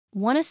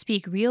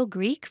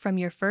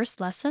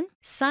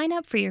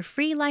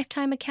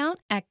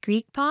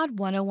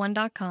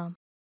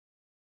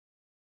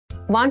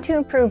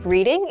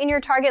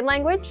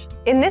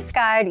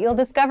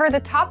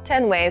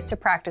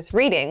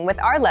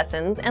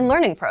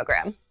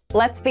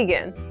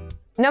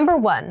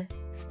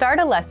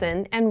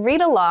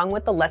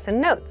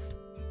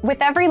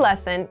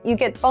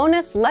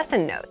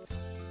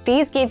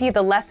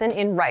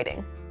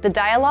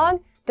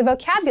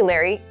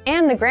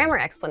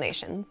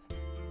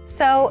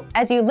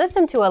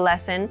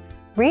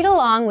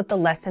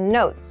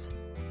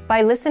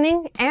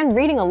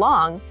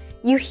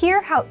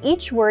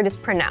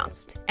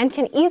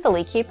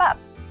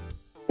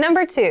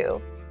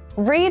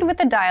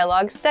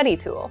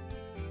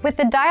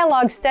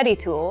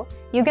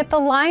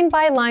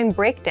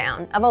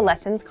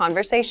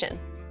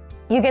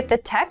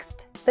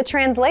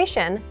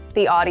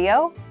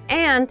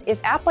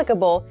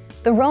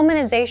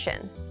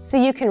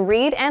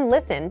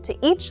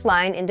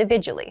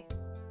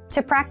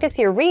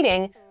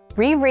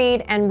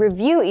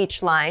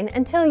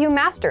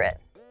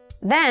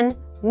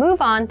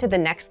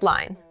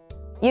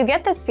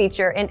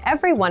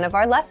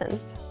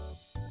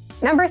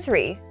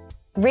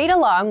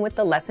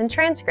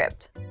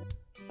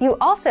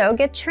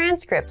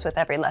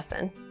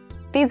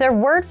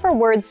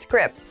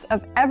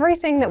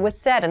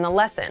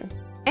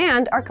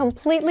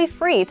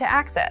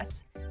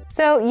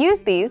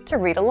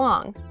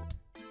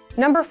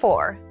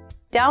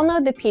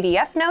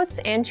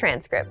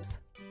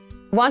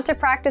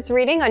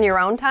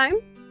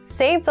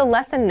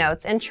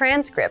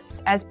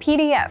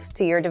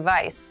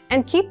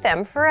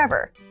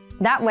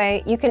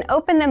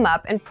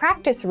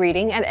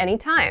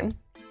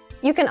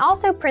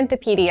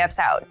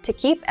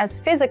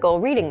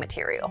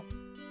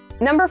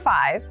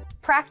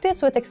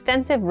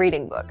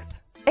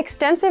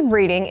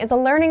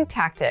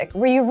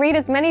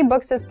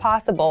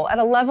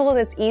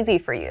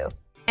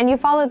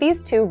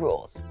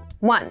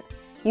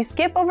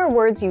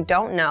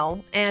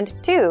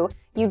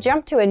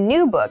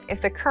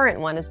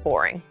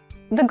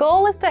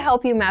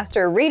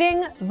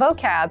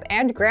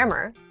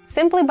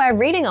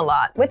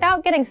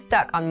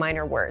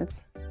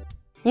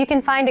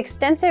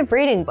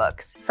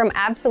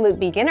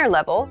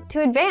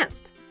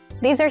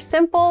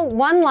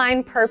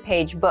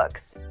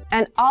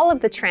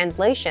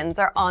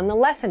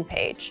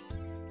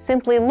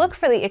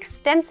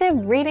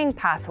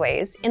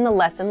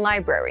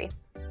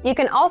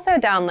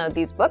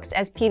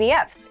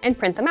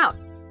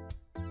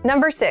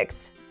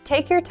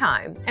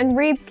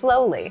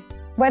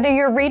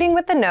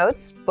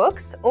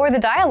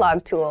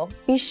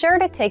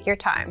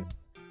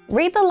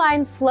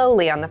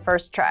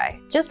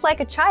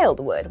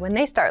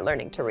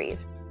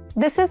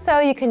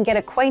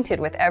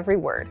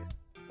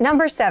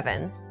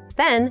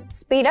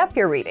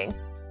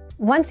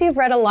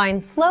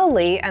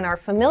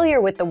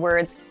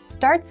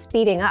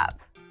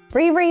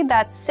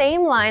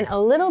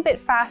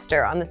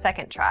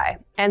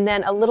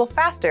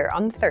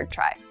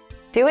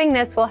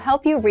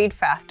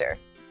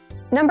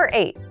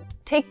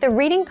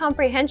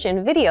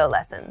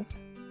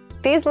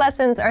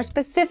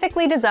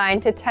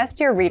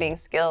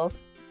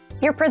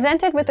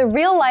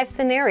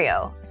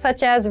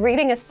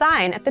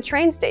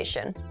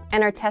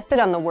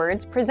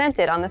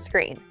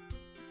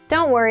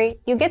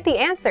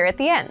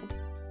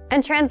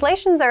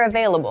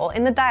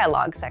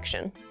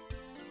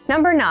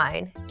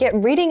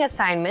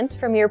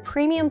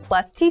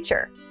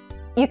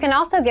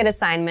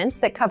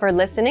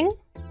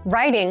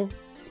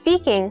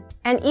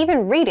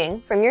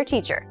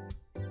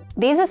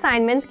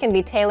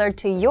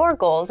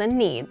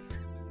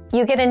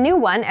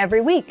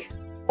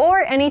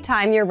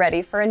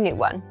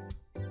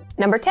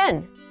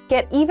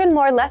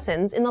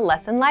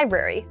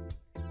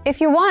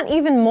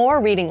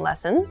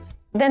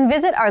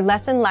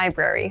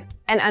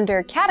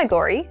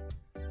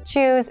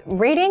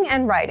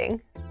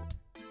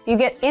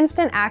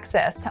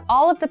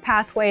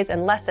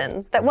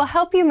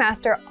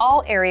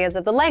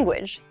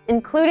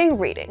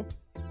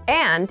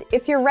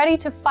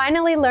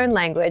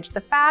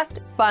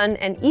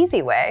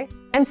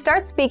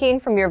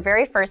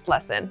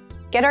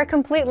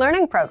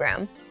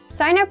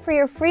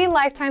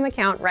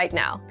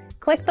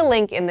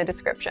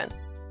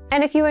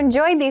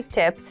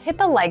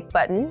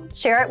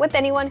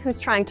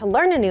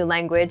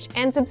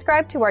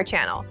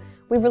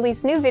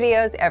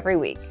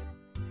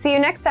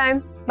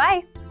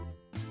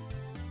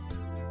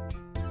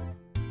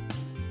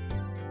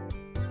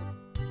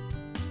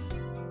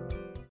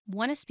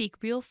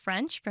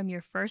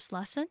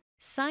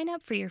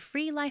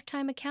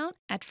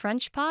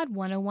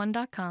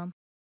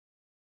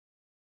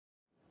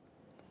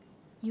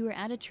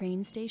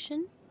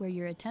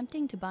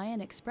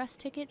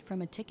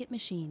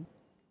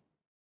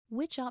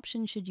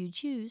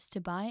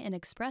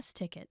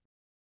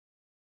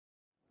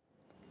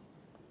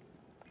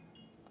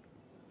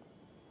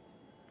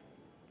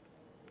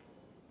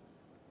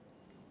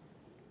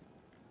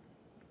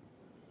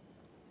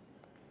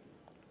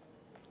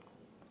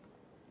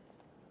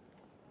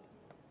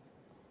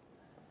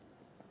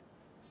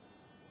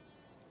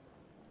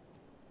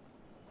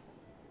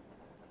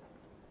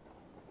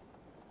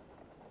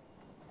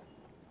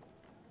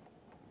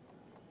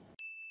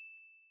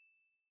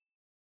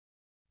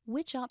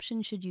Which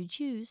option should you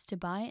choose to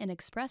buy an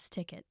express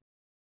ticket?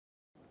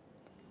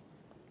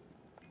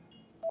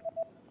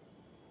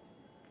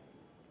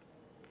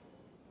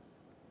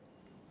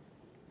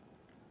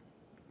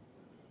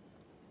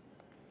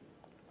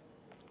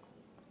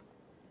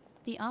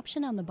 The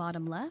option on the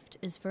bottom left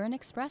is for an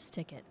express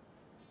ticket.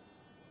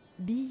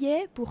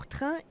 Billet pour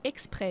train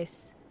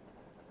express.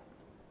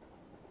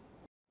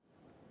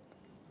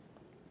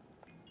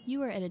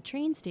 You are at a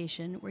train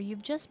station where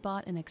you've just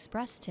bought an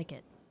express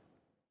ticket.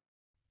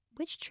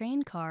 Which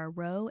train car,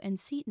 row, and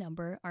seat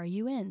number are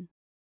you in?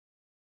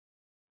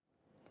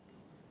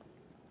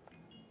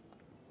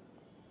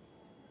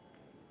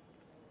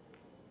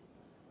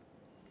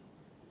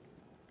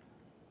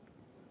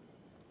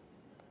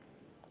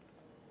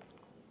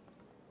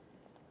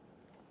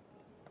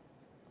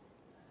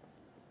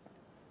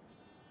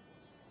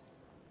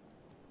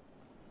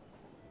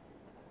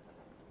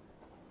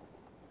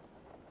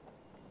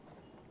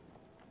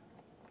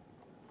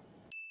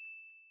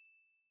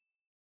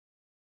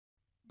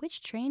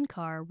 Which train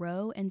car,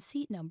 row, and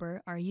seat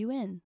number are you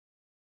in?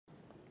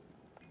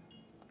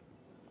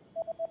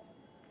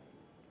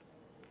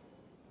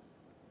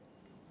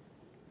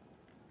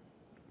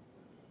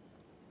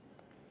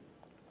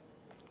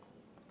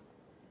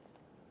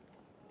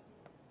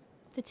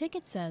 The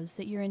ticket says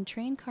that you're in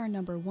train car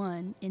number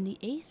 1 in the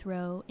 8th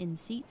row in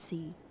seat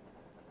C.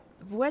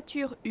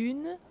 Voiture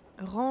 1,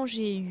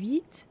 rangée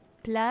 8,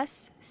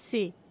 place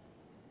C.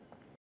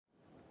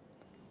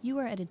 You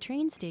are at a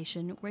train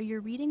station where you're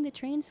reading the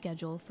train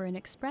schedule for an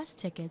express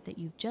ticket that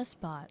you've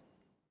just bought.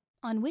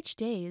 On which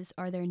days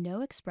are there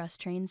no express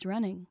trains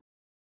running?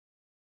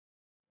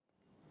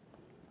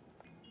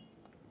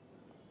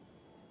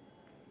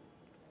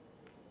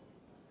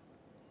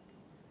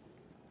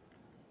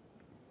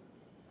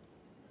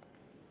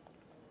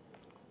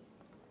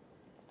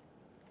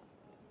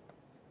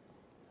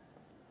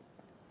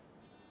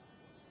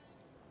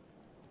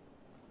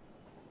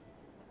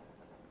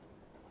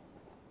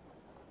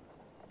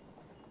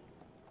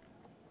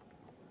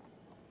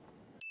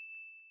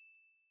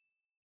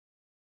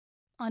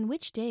 On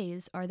which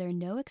days are there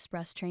no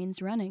express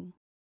trains running?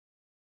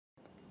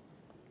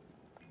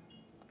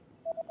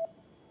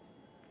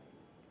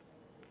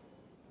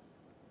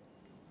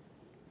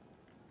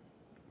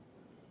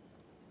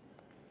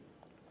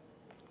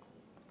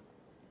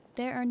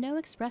 There are no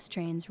express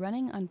trains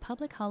running on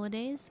public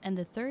holidays and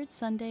the third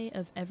Sunday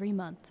of every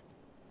month.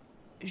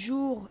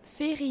 Jour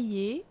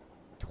férié,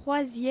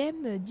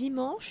 troisième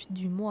dimanche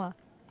du mois.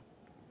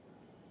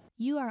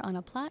 You are on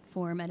a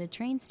platform at a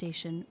train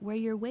station where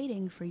you're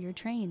waiting for your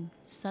train.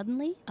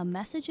 Suddenly, a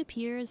message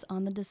appears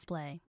on the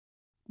display.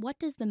 What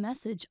does the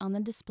message on the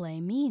display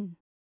mean?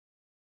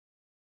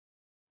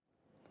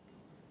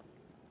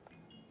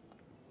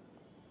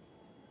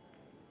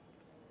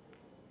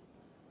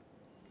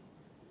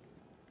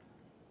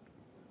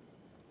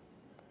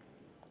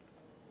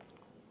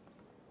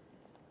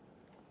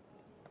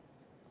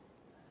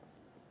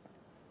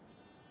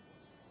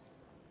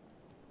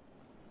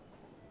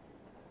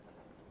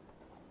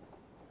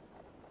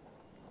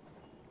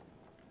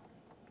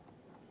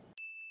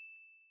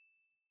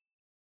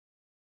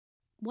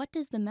 What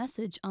does the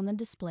message on the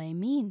display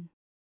mean?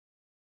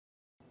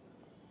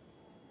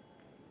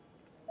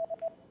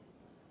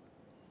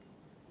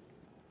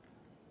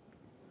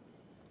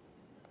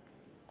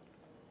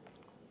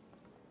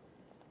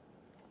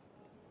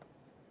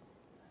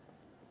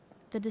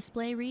 The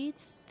display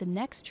reads, "The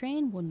next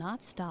train will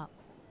not stop."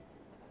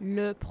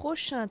 Le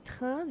prochain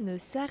train ne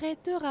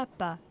s'arrêtera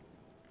pas.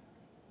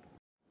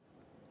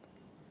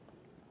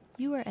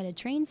 You are at a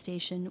train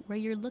station where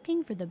you're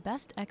looking for the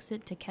best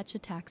exit to catch a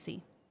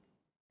taxi.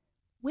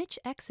 Which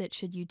exit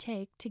should you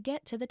take to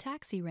get to the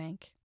taxi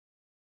rank?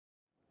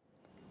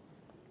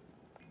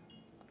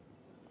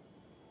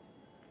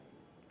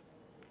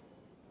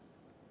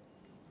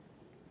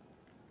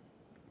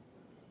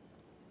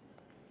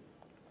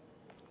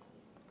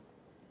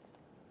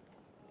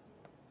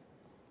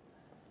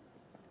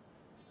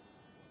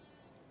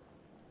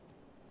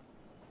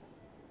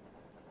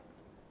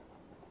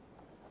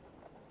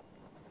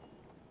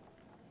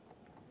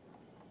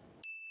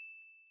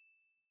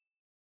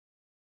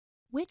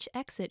 Which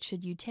exit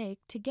should you take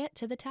to get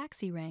to the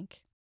taxi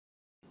rank?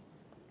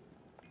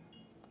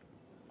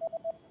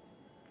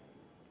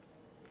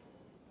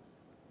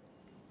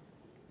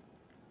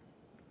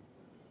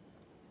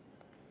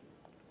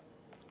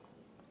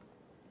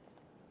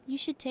 You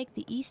should take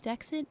the east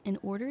exit in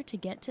order to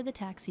get to the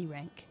taxi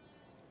rank.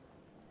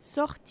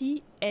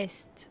 Sortie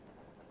Est.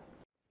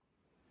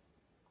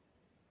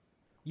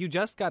 You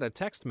just got a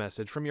text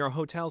message from your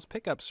hotel's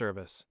pickup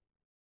service.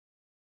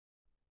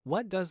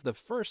 What does the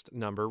first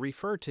number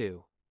refer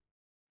to?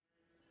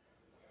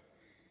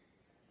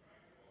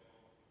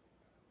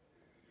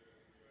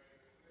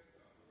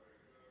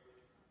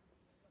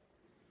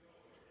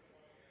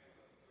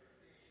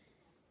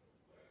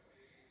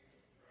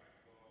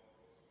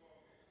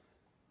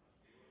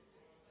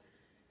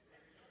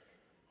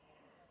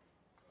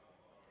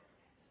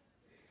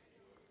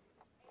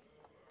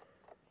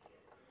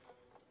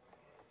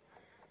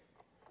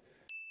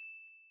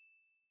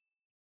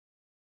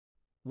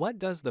 What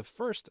does the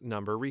first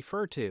number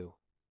refer to?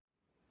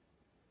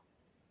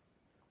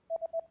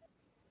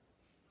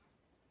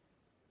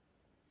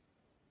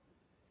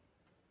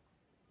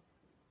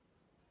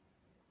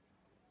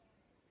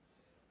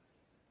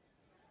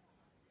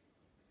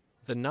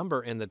 The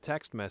number in the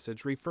text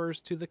message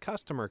refers to the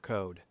customer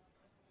code.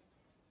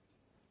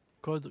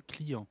 Code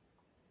client.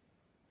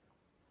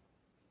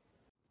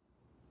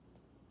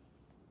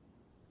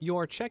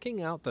 You're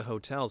checking out the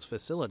hotel's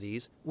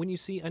facilities when you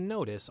see a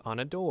notice on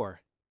a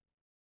door.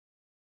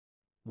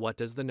 What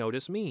does the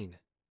notice mean?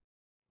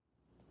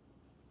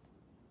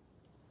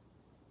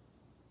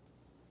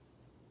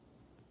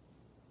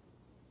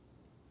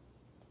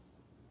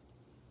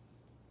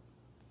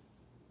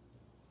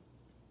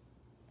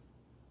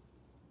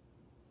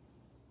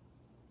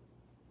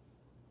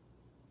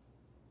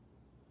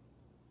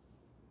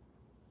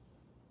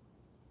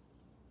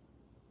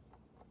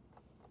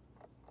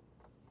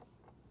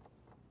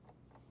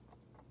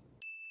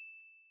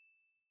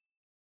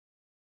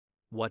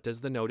 What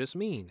does the notice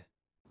mean?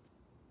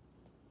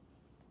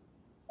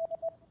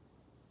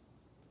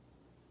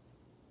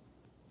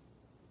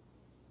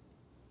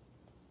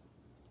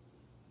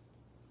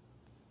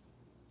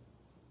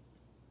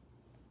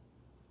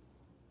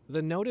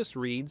 The notice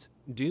reads,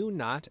 "Do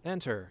not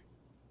enter."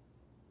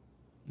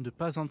 Ne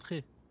pas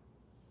entrer.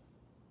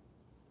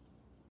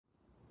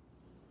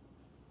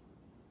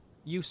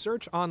 You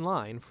search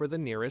online for the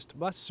nearest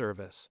bus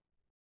service.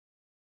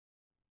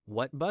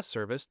 What bus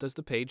service does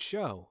the page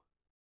show?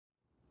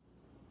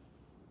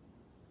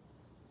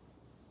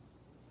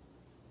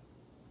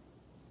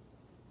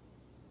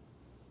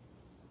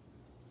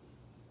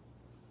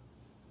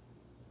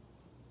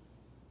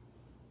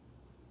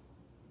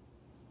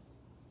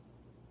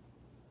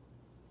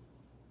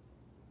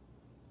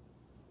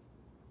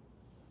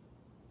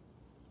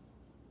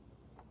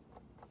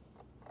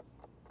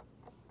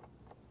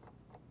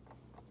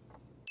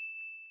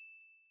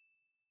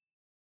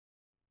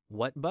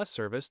 What bus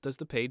service does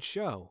the page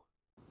show?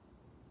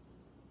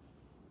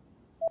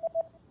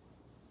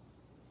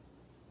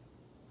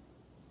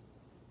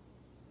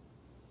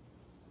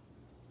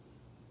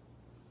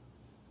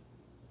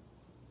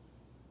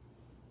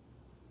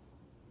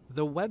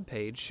 The web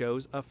page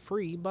shows a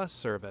free bus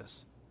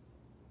service.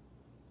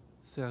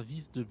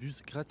 Service de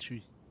bus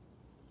gratuit.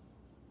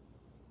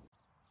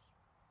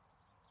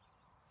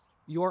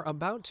 You're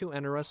about to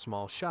enter a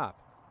small shop,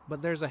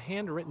 but there's a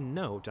handwritten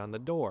note on the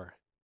door.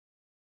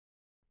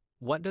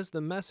 What does the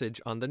message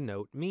on the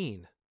note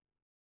mean?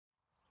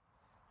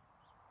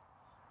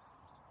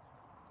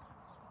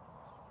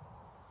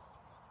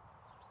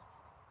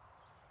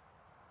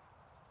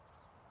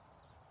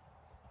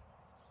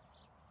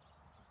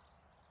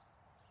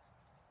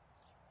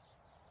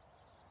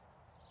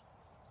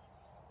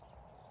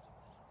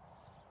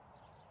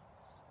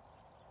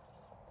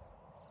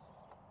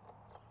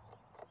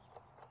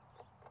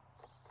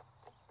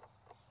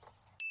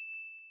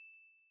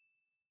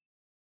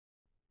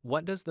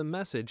 What does the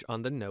message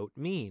on the note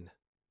mean?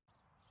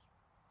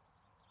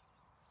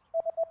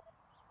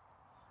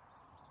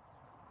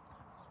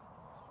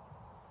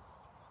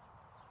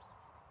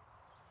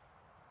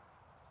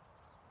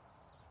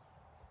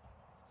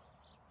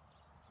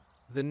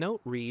 The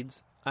note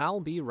reads, "I'll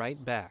be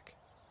right back."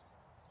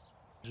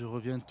 Je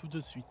reviens tout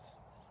de suite.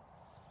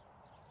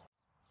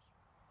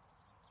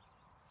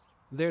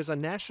 There's a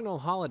national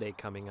holiday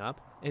coming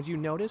up, and you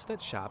notice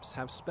that shops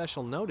have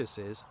special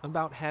notices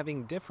about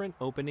having different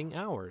opening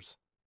hours.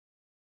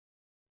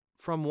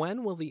 From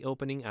when will the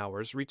opening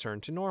hours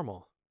return to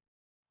normal?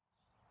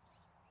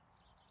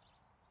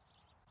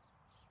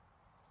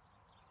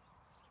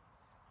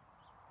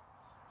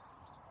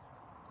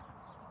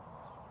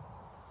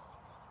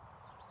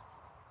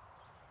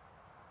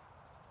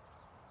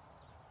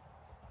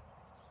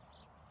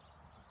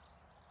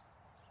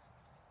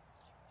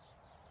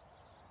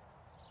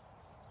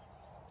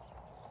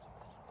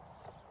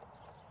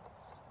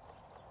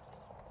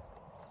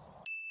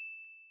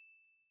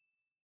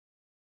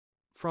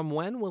 From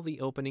when will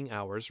the opening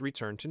hours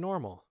return to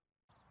normal?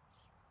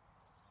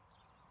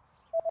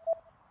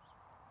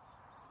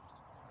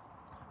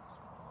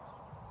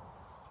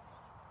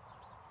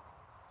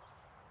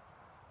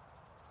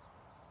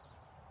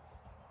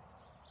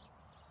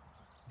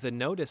 The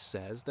notice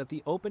says that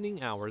the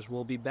opening hours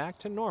will be back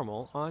to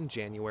normal on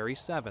January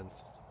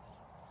 7th.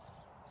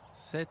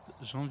 7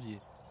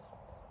 janvier.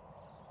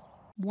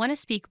 Want to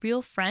speak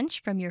real French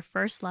from your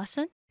first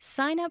lesson?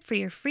 Sign up for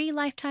your free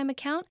lifetime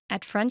account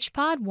at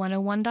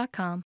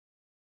FrenchPod101.com.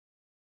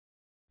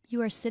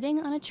 You are sitting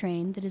on a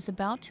train that is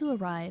about to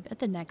arrive at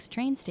the next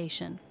train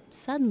station.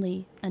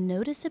 Suddenly, a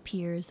notice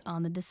appears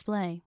on the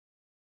display.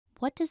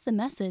 What does the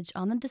message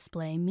on the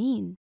display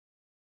mean?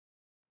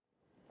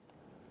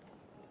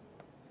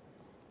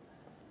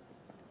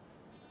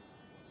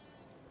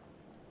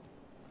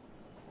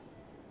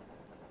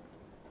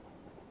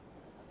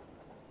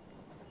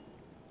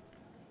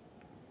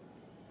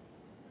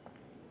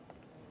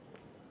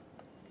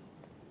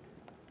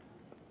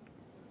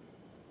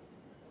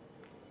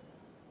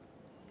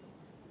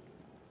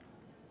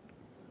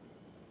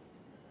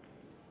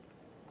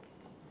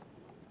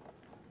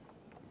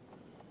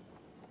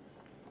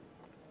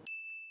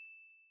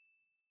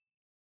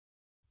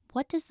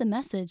 What does the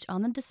message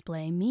on the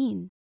display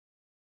mean?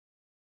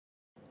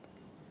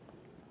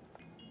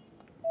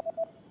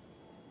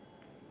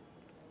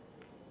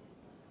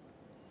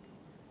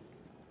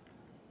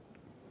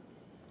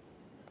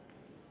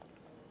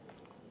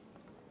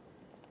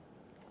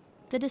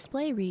 The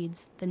display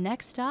reads, "The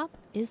next stop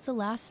is the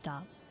last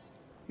stop."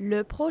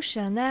 Le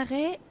prochain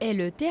arrêt est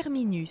le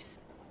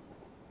terminus.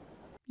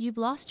 You've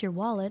lost your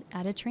wallet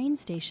at a train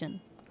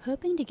station.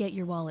 Hoping to get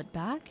your wallet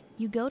back,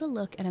 you go to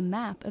look at a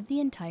map of the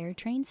entire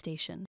train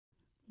station.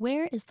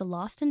 Where is the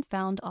Lost and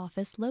Found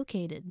office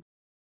located?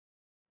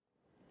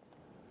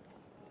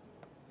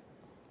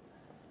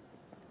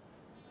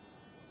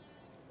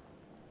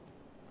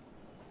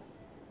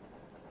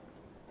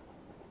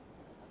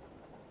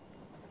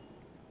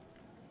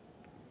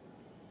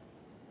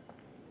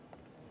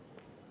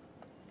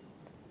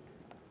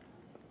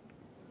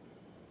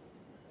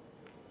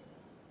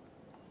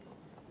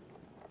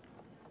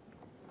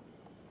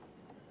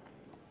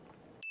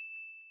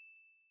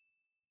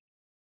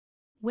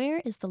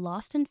 Where is the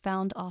Lost and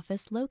Found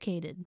office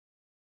located?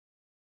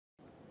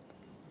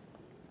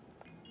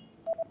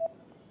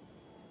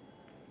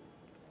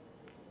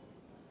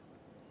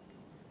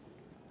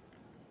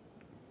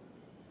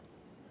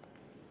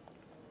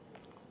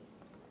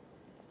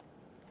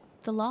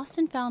 The Lost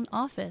and Found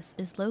office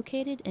is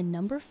located in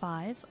number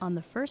 5 on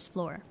the first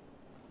floor.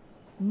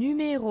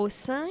 Numéro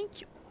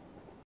 5.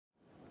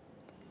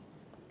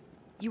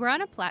 You are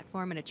on a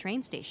platform at a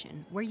train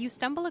station where you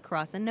stumble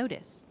across a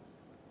notice.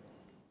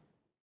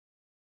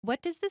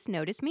 What does this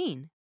notice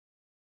mean?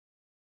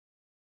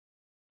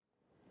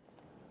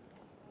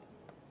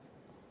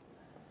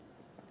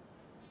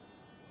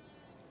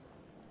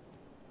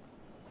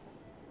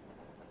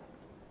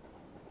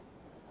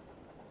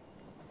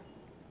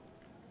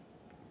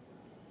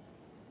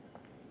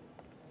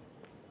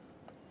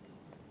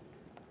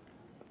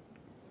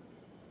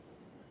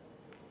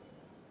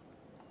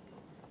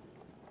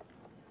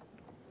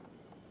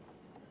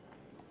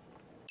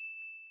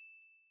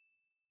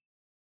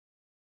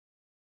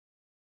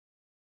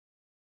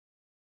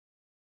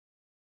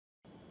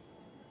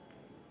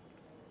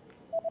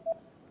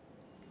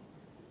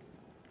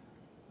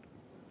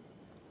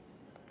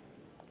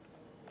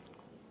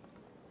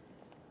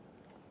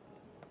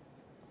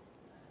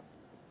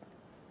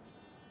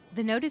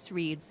 The notice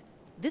reads,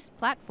 "This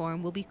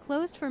platform will be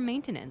closed for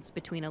maintenance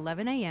between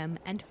 11 a.m.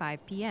 and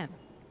 5 p.m.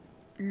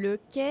 Le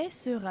quai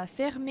sera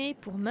fermé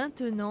pour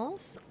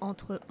maintenance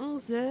entre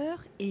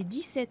 11h et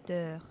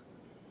 17h.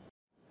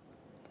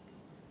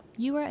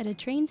 You are at a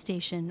train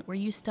station where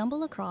you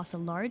stumble across a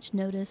large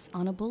notice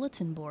on a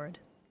bulletin board.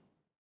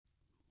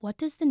 What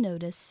does the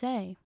notice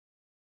say?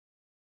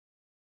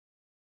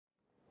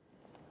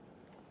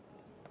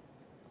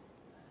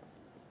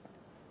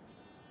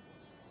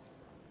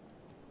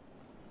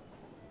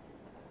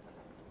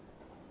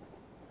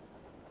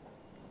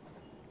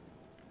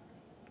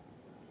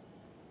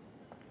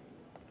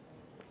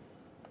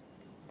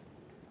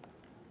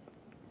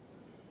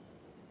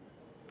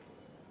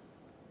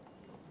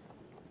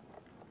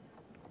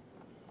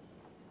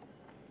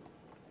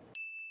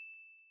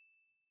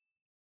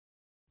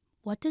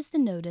 What does the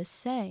notice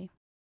say?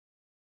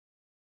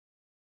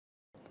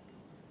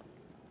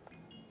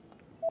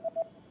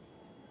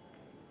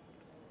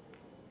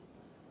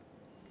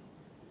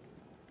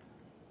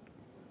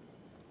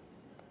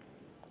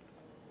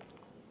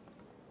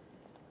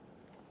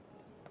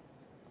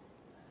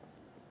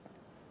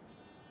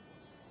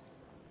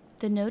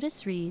 The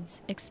notice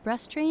reads,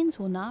 "Express trains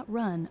will not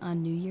run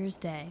on New Year's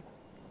Day."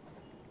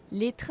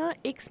 Les trains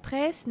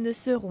express ne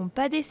seront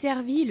pas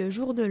desservis le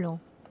jour de l'an.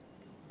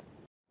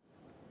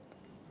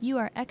 You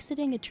are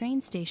exiting a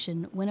train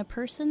station when a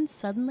person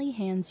suddenly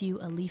hands you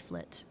a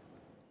leaflet.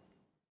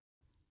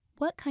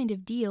 What kind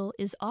of deal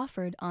is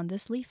offered on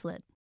this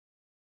leaflet?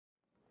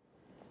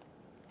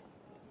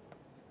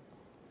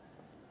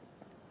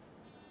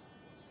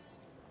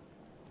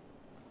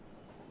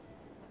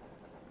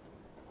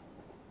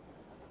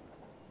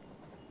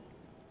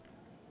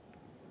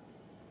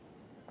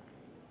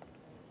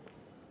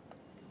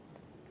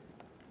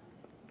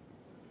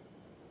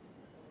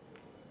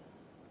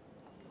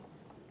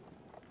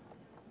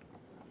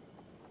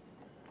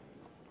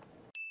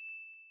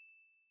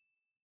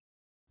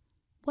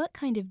 What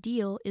kind of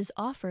deal is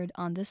offered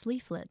on this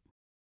leaflet?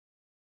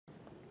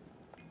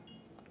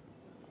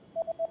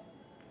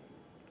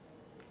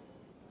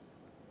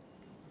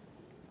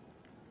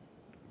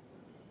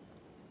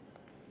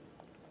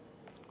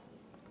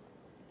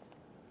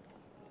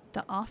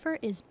 The offer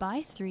is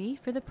buy 3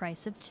 for the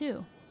price of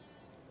 2.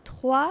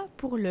 3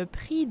 pour le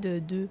prix de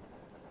 2.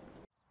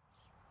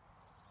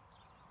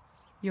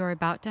 You're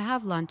about to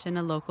have lunch in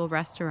a local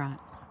restaurant.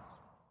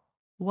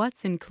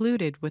 What's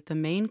included with the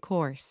main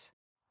course?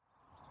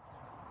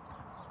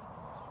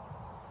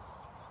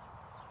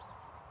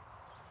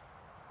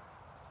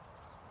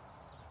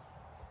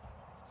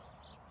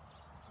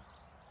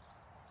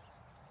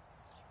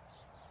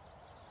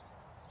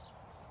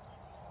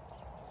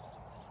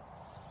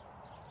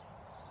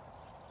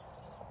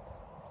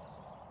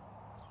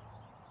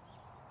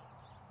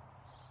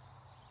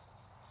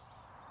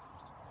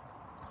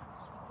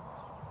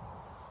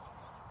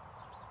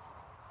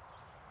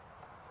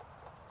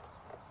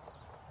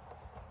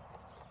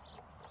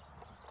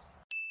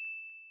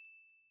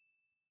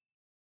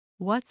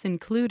 What's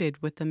included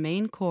with the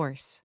main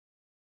course?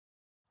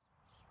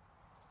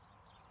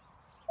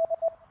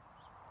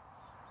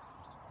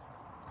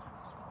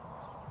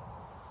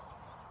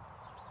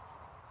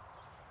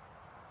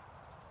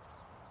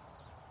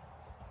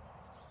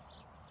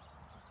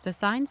 The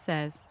sign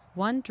says,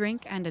 one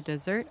drink and a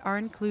dessert are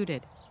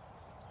included.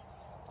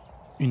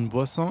 Une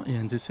boisson et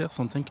un dessert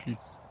sont inclus.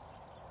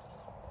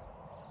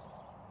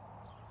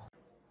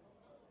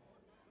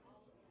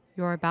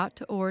 You're about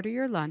to order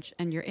your lunch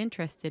and you're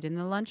interested in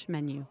the lunch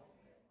menu.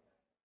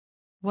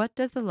 What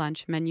does the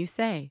lunch menu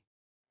say?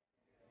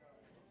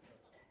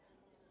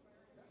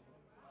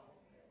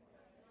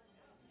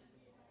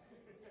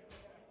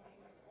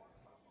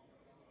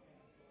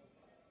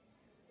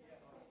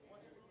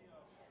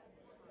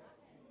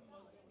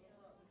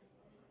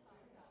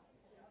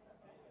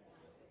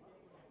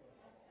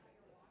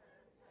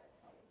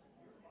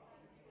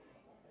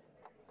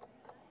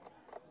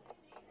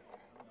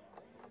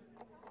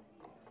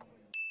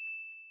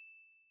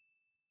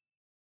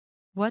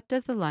 What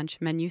does the lunch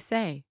menu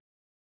say?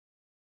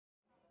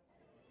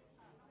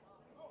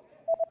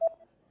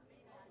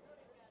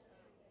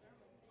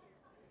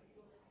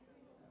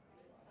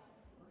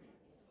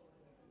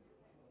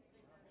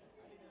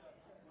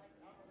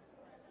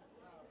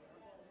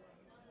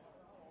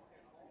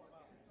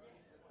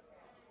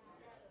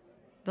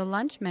 The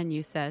lunch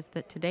menu says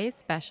that today's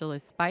special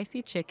is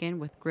spicy chicken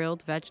with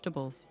grilled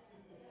vegetables.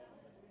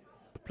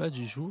 Le plat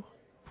du jour,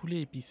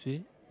 poulet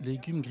épicé,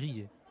 légumes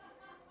grillés.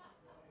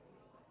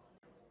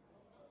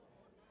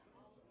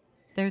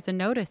 There's a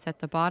notice at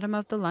the bottom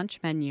of the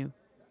lunch menu.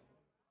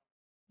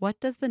 What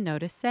does the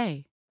notice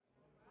say?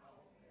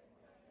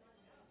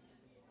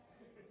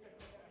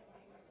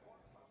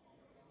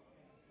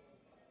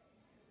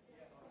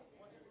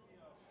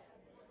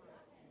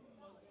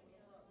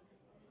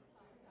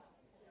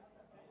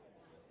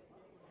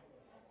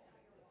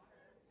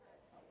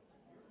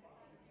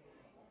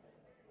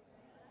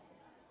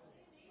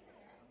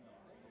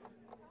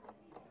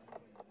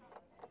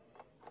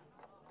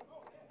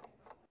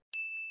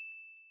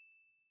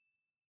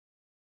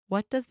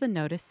 What does the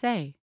notice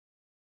say?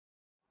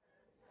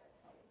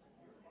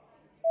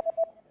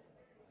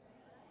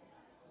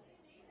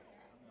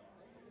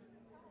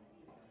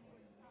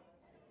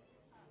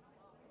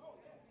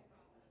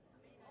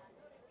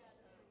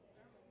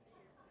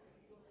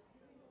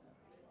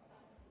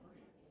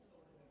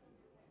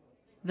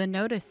 The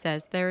notice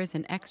says there is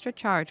an extra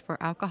charge for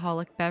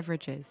alcoholic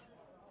beverages.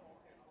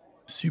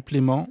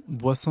 Supplément,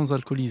 boissons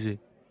alcoolisées.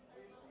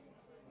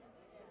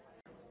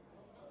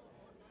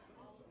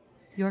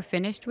 You're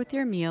finished with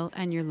your meal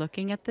and you're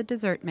looking at the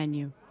dessert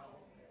menu.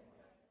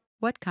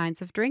 What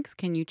kinds of drinks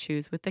can you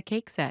choose with the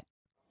cake set?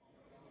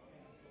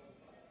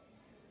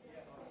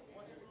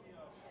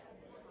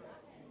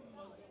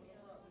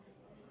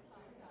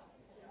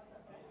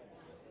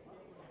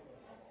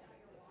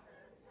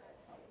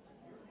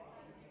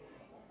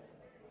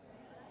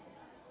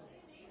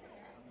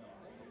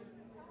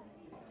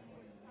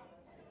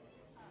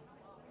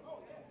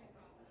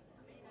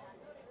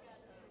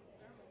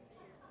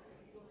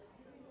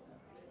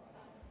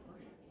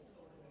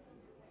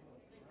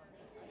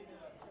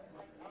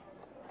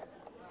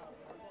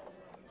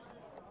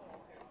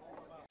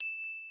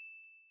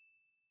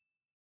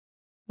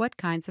 What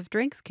kinds of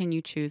drinks can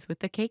you choose with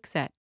the cake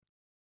set?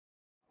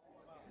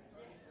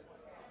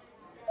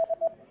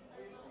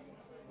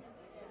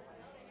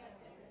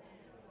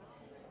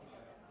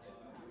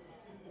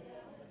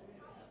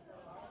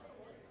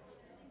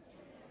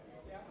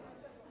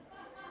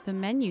 The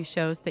menu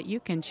shows that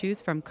you can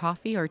choose from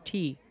coffee or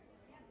tea.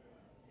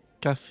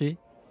 Café,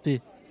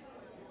 thé.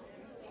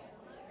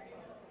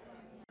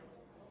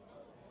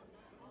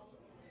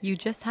 You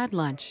just had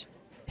lunch,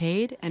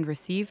 paid and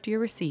received your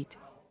receipt.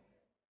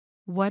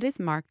 What is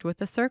marked with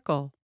a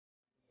circle?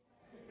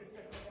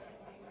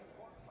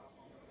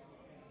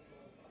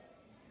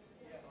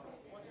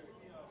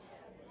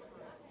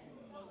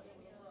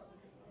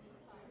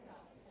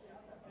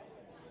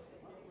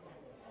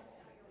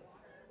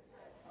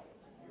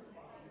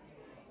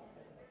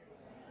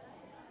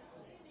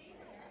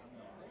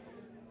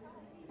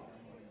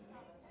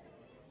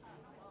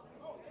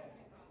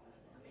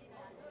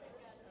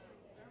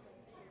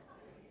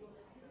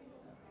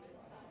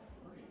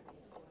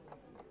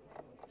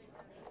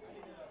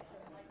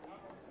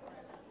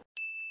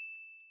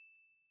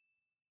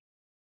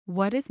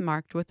 What is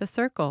marked with a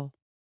circle?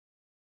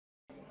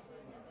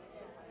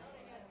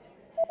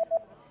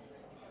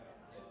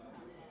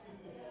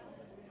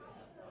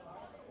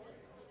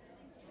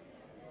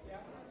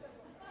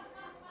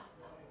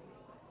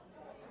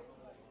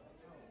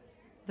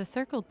 The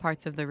circled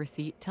parts of the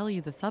receipt tell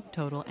you the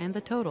subtotal and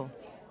the total.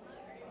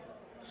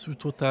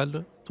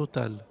 Sous-total,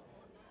 total.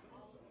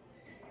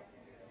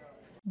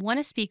 Want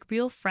to speak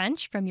real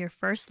French from your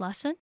first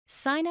lesson?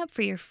 Sign up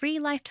for your free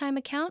lifetime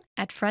account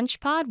at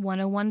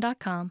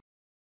FrenchPod101.com.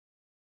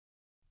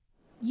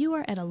 You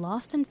are at a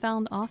lost and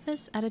found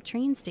office at a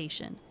train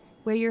station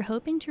where you're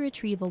hoping to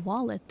retrieve a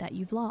wallet that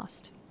you've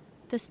lost.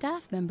 The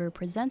staff member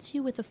presents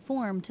you with a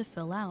form to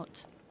fill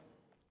out.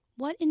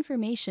 What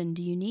information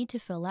do you need to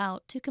fill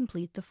out to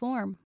complete the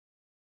form?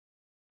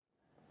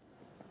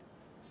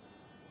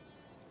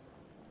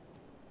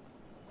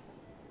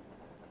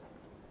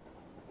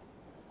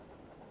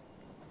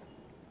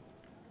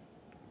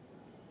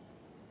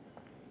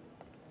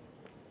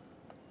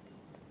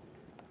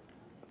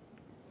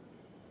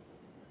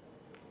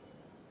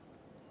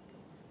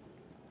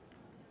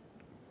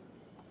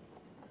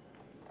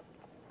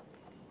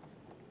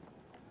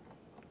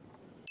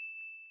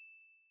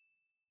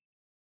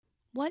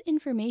 What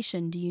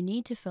information do you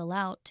need to fill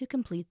out to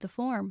complete the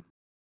form?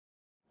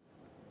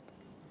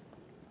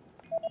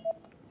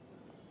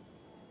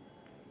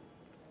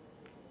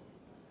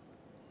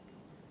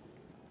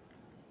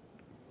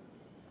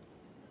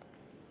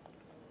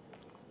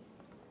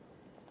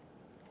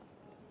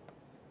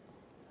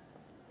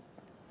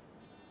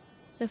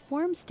 The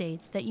form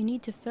states that you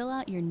need to fill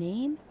out your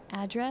name,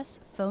 address,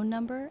 phone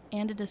number,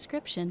 and a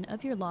description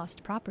of your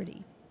lost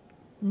property.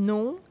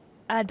 Nom,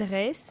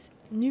 adresse,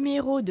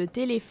 numéro de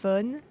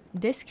téléphone,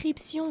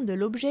 description de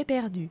l'objet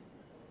perdu.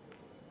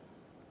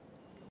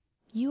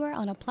 You are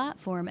on a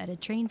platform at a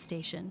train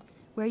station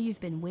where you've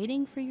been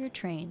waiting for your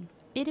train.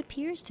 It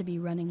appears to be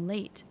running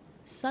late.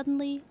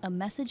 Suddenly, a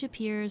message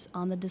appears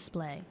on the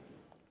display.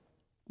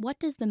 What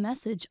does the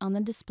message on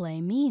the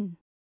display mean?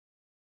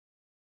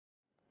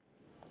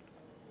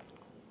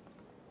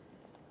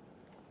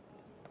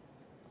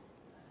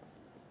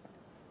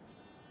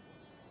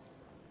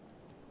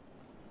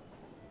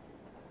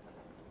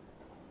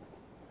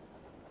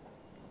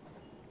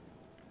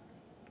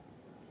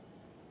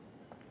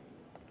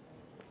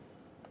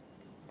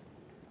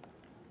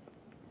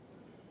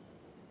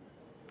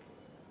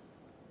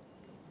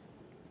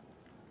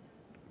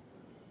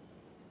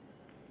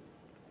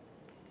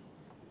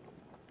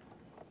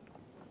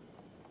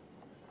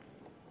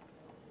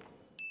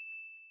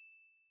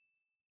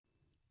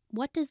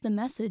 What does the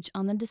message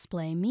on the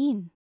display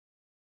mean?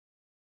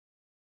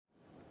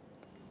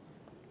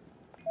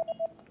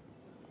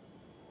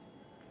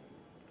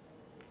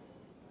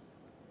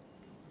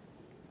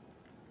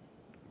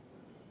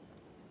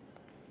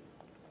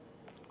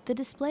 The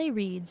display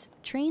reads,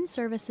 "Train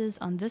services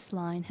on this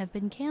line have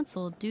been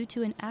canceled due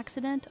to an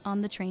accident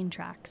on the train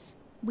tracks.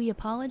 We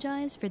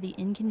apologize for the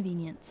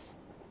inconvenience."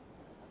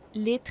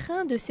 Les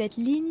trains de cette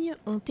ligne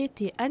ont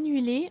été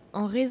annulés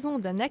en raison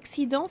d'un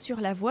accident sur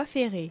la voie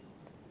ferrée.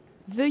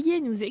 Veuillez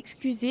nous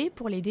excuser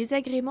pour les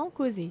désagréments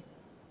causés.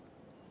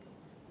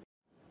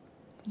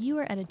 You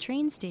are at a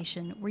train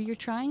station where you're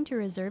trying to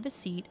reserve a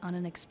seat on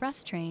an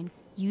express train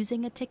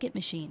using a ticket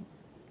machine.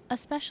 A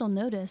special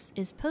notice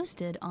is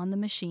posted on the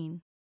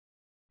machine.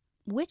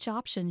 Which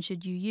option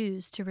should you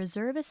use to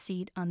reserve a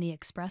seat on the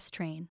express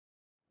train?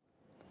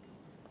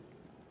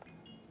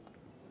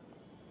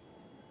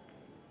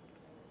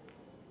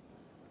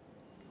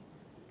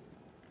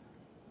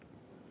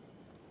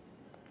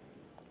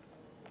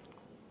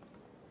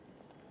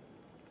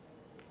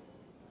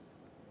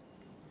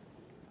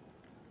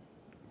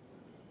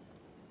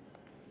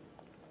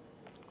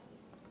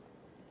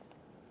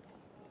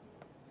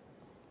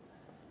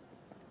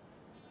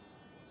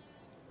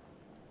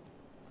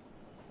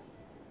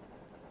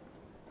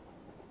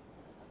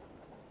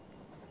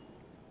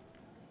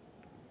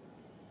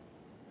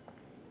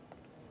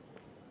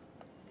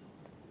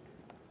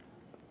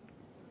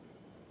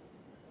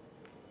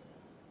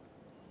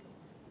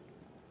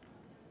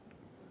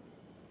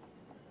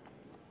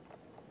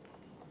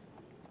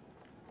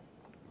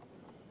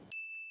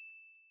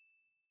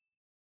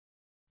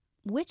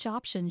 Which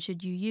option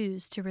should you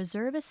use to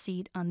reserve a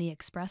seat on the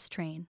express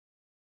train?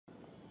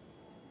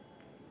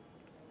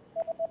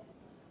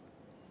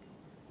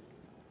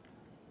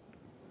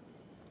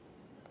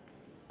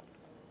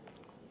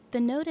 The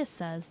notice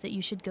says that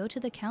you should go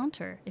to the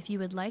counter if you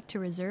would like to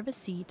reserve a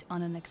seat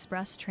on an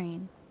express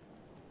train.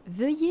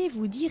 Veuillez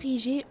vous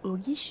diriger au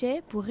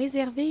guichet pour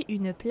réserver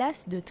une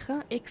place de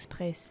train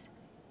express.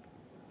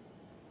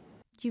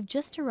 You've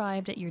just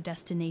arrived at your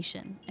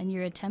destination and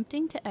you're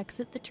attempting to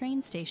exit the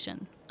train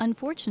station.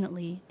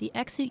 Unfortunately, the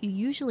exit you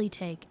usually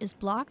take is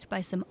blocked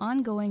by some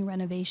ongoing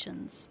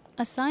renovations.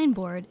 A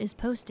signboard is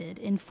posted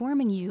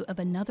informing you of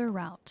another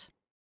route.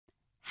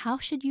 How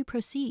should you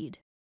proceed?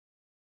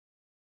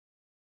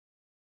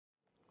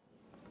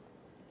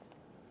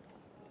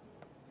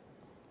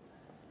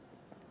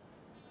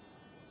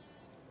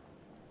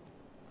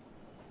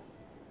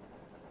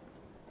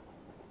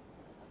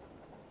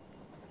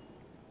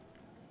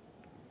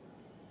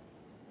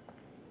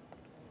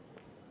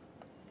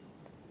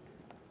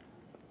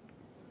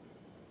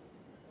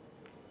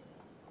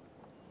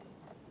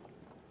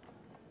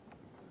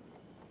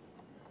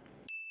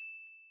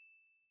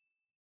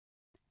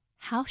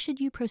 How should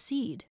you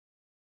proceed?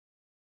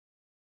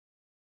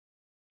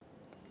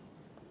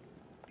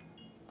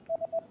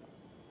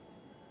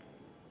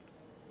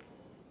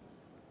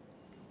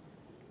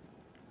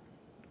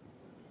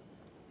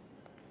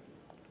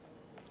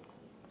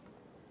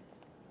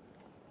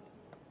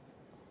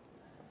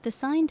 The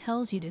sign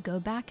tells you to go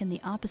back in the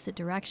opposite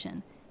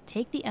direction,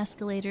 take the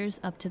escalators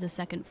up to the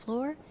second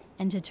floor,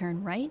 and to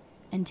turn right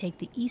and take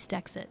the east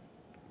exit.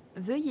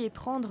 Veuillez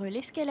prendre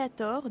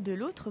l'escalator de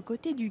l'autre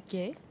côté du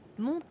quai,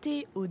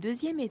 monter au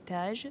deuxième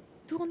étage,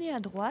 tourner à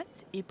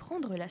droite et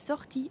prendre la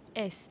sortie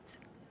Est.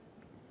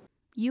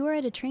 You are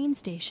at a train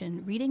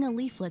station reading a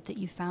leaflet that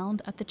you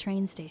found at the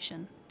train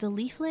station. The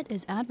leaflet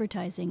is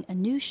advertising a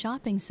new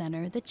shopping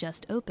center that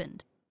just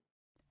opened.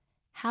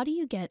 How do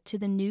you get to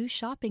the new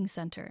shopping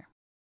center?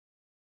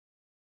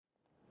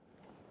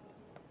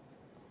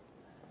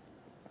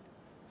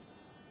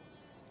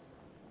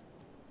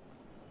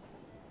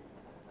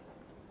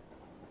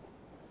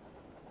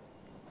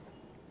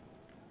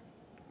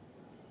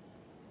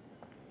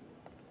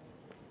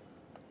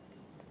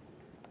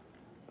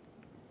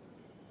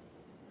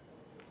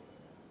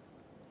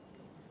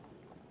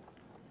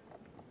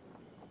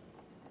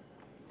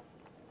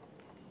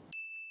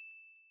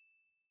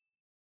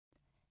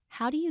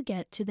 How do you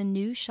get to the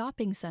new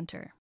shopping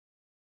center?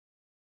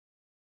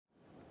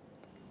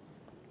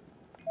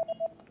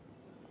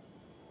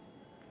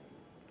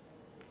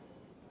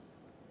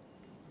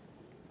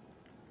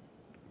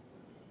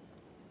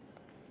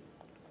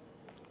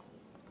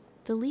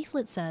 The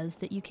leaflet says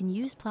that you can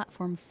use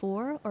platform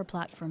 4 or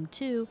platform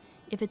 2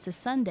 if it's a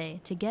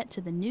Sunday to get to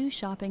the new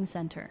shopping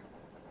center.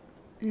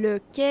 Le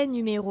quai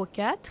numéro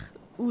 4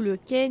 ou le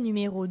quai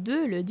numéro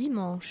 2 le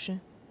dimanche.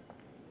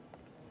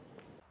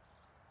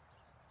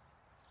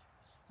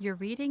 You're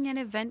reading an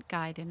event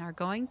guide and are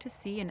going to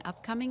see an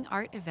upcoming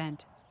art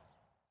event.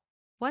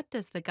 What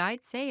does the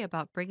guide say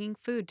about bringing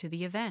food to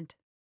the event?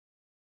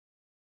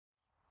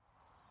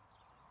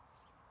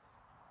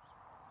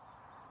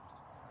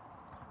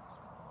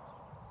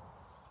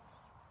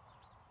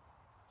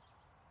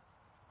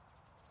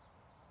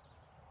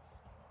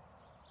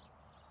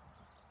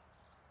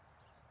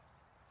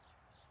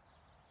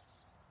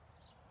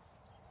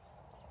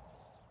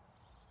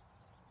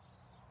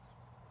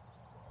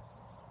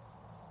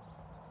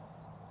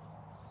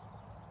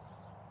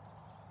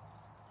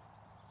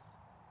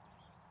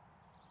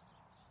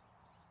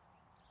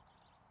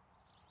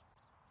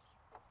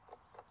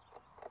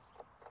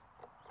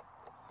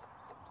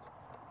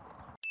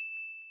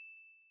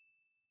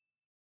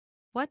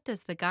 What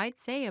does the guide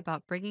say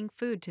about bringing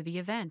food to the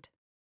event?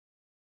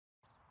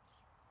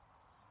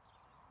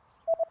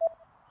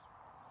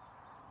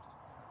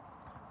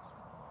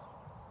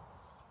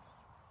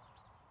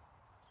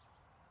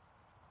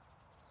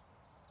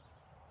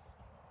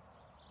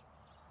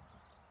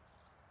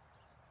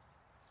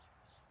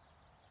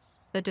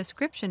 The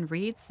description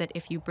reads that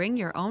if you bring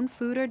your own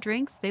food or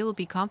drinks, they will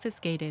be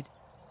confiscated.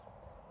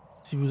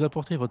 Si vous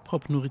apportez votre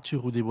propre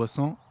nourriture ou des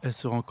boissons, elles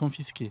seront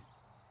confisquées.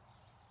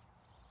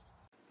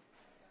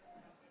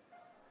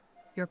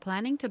 You're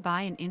planning to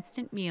buy an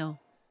instant meal.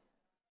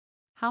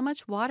 How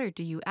much water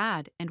do you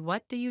add and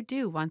what do you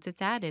do once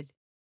it's added?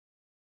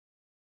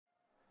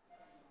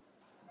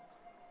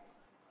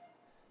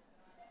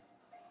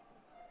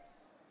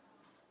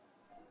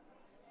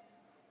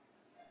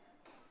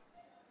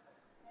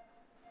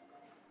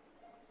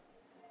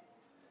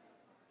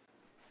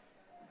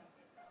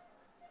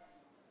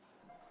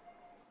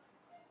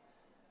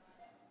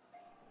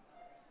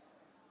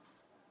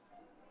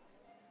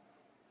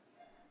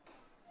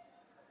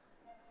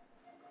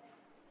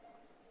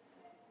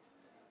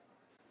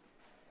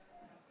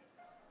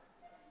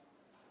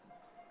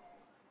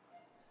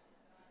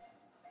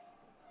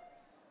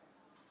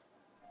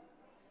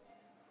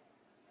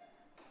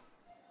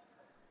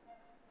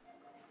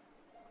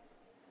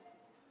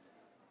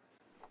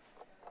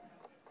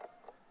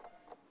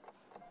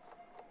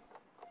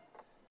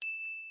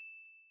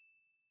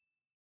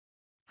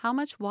 How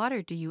much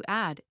water do you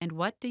add and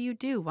what do you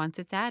do once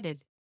it's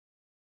added?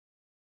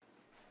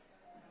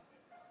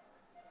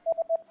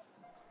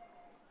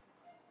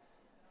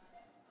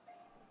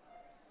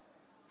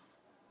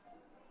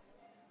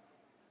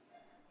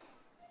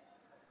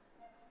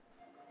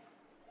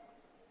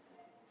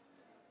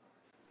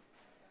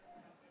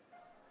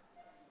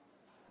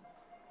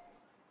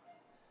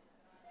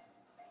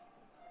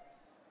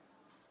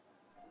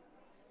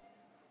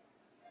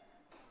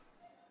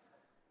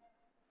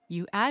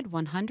 You add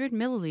 100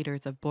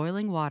 milliliters of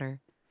boiling water.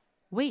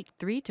 Wait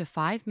 3 to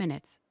 5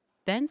 minutes,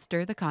 then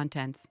stir the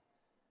contents.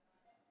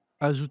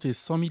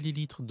 Ajoutez 100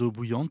 ml d'eau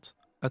bouillante,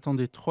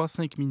 attendez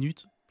 3-5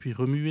 minutes, puis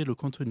remuez le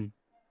contenu.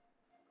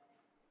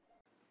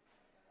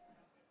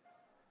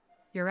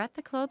 You're at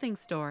the clothing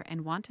store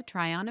and want to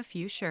try on a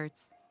few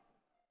shirts.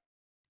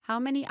 How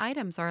many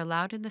items are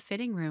allowed in the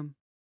fitting room?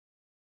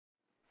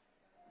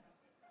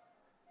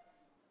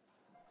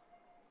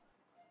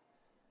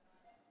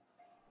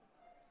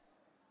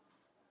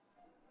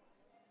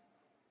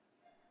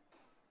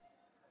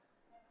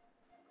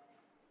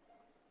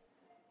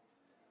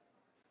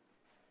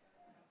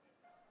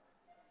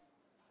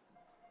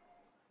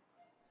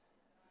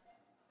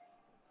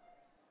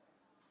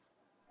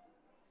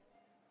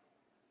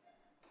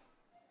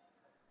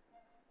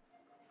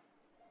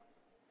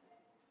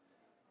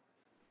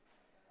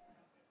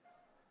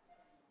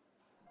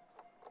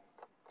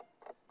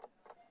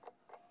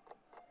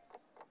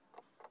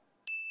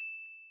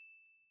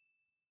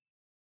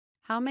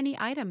 How many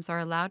items are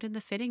allowed in the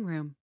fitting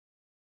room?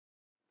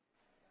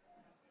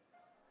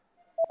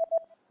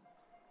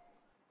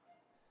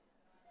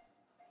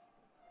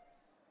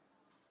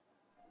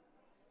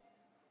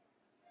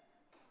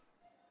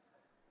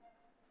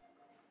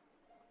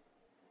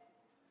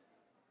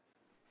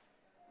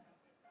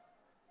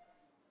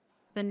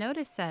 The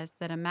notice says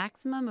that a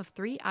maximum of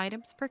 3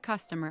 items per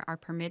customer are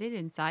permitted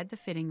inside the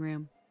fitting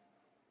room.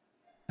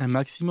 Un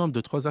maximum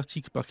de 3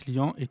 articles par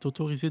client est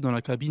autorisé dans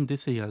la cabine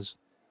d'essayage.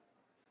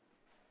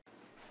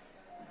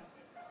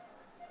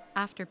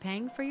 After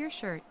paying for your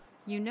shirt,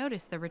 you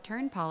notice the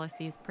return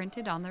policy is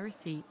printed on the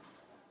receipt.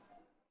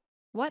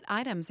 What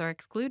items are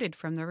excluded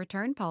from the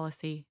return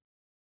policy?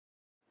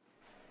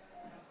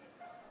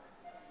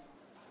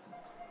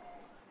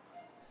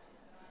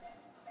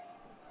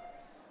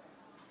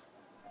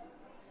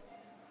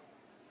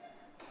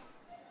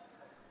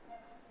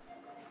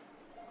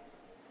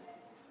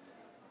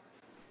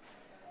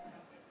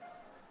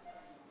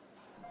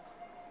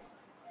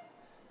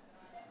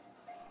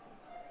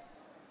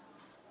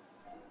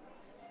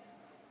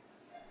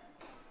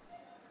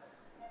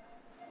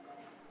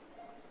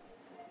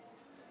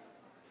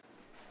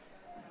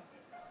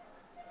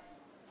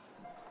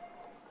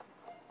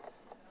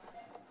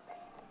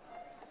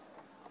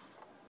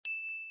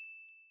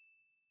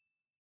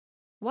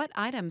 What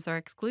items are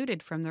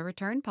excluded from the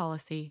return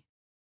policy?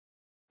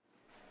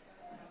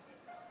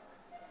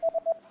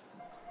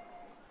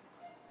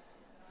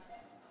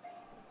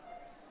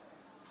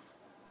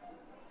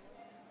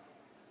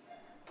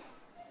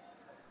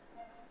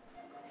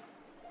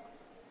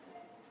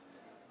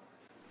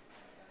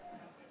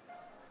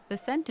 The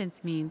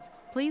sentence means,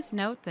 please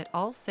note that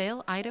all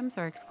sale items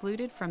are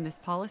excluded from this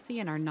policy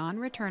and are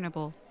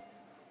non-returnable.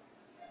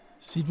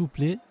 S'il vous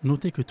plaît,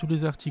 notez que tous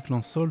les articles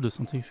en solde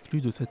sont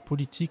exclus de cette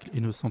politique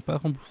et ne sont pas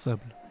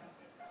remboursables.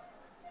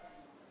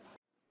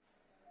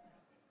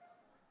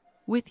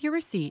 With your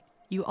receipt,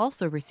 you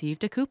also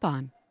received a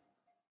coupon.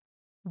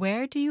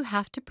 Where do you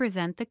have to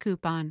present the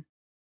coupon?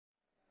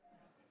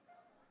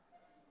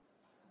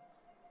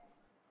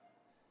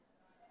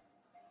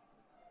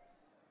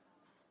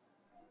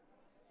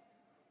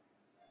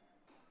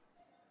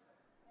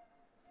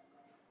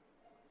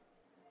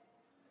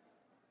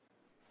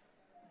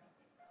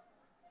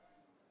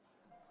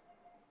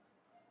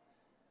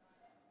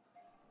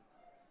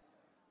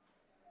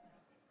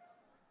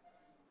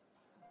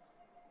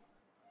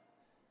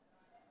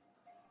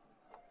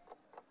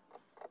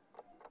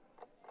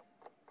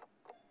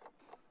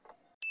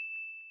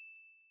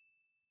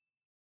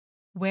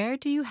 Where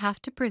do you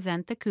have to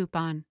present the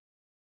coupon?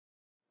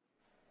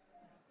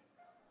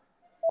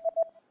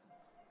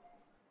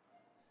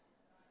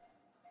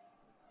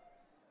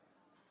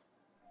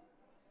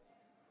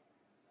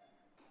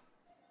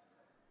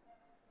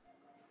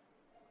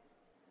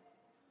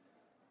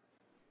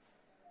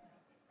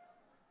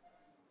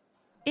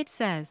 It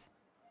says,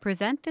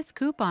 present this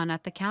coupon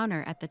at the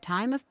counter at the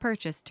time of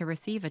purchase to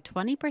receive a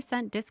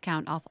 20%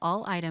 discount off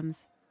all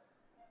items.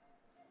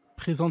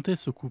 Présentez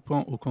ce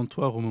coupon au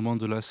comptoir au moment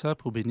de l'achat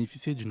pour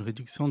bénéficier d'une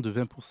réduction de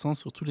 20%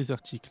 sur tous les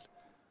articles.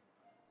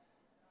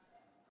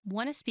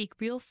 Want to speak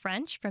real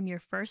French from your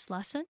first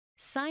lesson?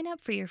 Sign up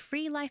for your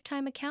free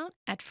lifetime account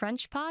at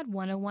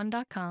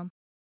FrenchPod101.com.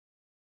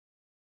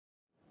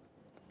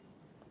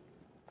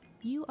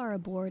 You are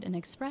aboard an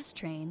express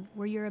train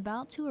where you're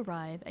about to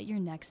arrive at your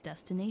next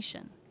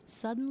destination.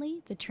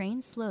 Suddenly, the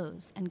train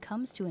slows and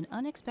comes to an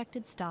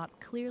unexpected stop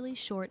clearly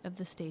short of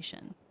the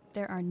station.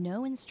 There are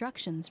no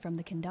instructions from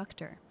the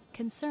conductor.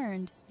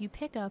 Concerned, you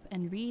pick up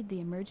and read the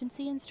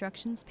emergency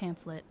instructions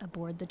pamphlet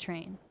aboard the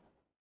train.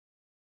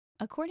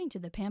 According to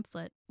the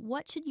pamphlet,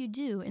 what should you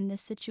do in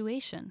this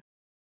situation?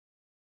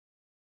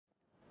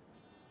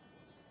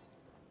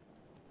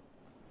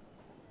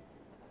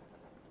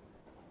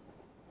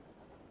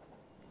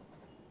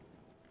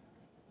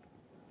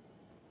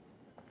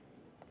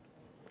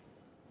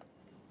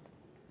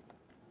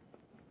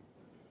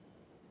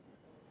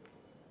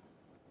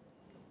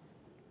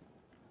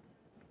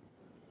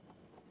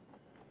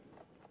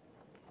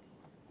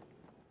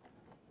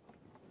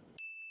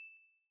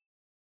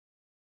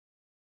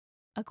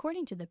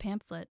 According to the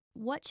pamphlet,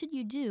 what should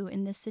you do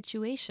in this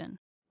situation?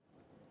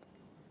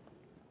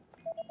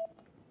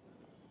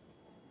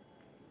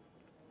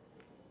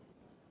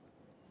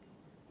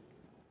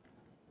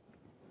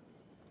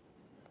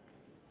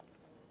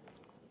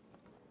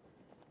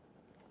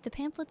 The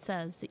pamphlet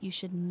says that you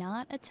should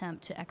not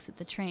attempt to exit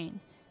the train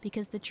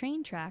because the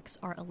train tracks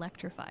are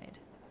electrified.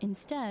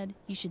 Instead,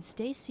 you should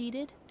stay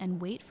seated and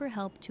wait for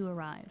help to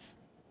arrive.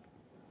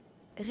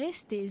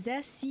 Restez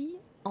assis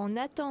en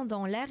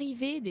attendant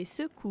l'arrivée des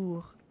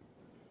secours.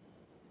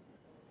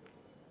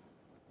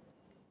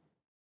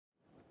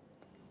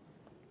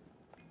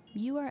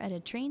 You are at a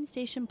train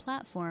station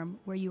platform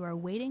where you are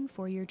waiting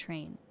for your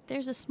train.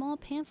 There's a small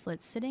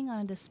pamphlet sitting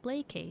on a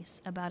display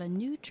case about a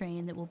new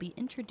train that will be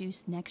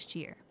introduced next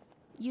year.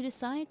 You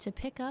decide to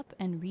pick up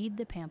and read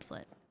the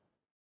pamphlet.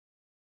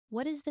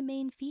 What is the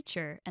main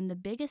feature and the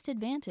biggest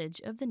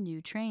advantage of the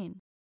new train?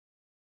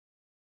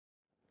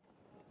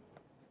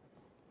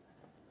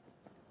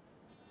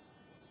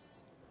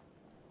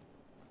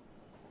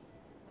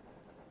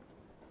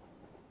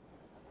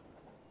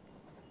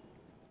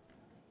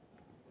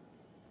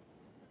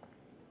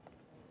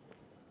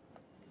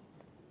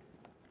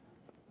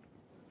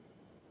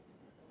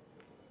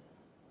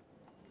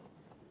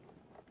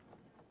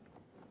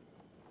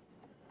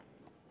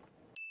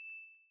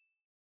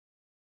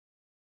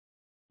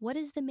 What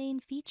is the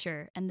main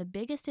feature and the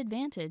biggest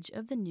advantage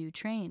of the new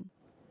train?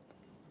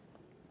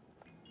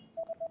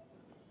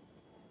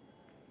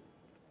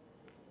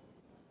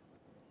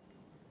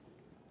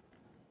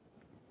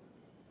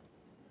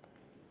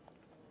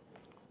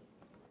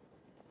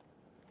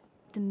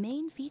 The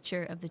main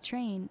feature of the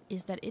train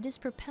is that it is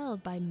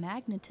propelled by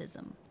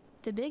magnetism.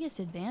 The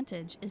biggest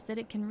advantage is that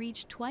it can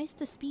reach twice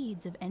the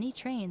speeds of any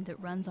train that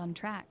runs on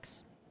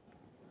tracks.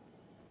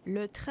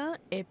 Le train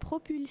est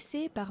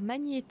propulsé par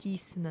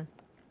magnétisme.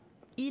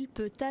 Il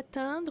peut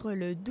atteindre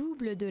le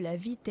double de la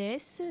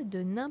vitesse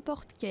de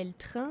n'importe quel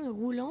train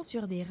roulant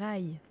sur des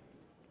rails.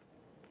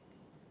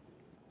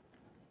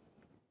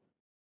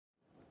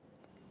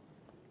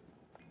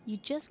 You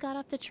just got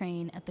off the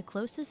train at the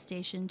closest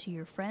station to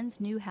your friend's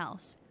new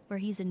house, where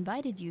he's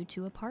invited you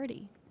to a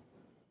party.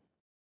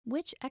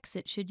 Which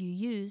exit should you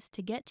use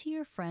to get to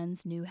your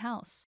friend's new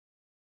house?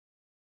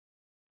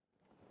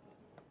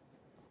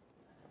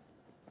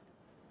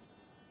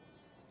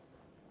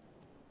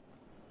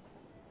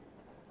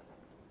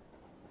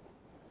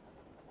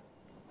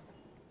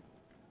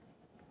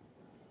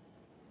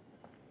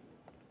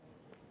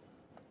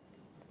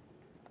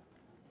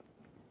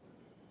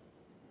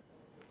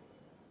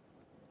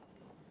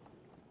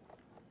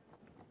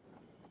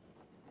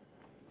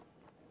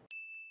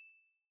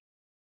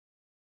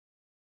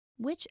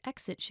 Which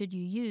exit should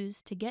you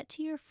use to get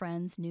to your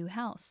friend's new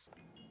house?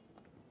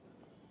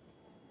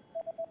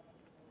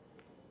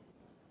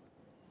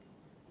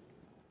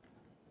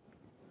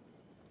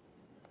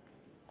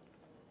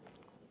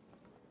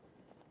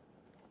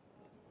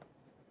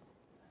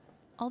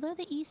 Although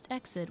the east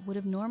exit would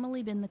have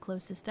normally been the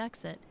closest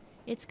exit,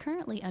 it's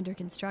currently under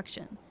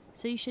construction,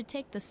 so you should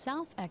take the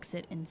south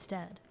exit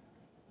instead.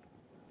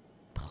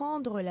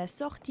 Prendre la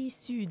sortie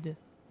sud.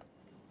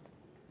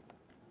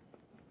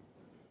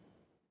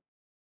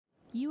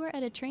 You are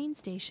at a train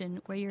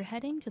station where you're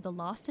heading to the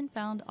Lost and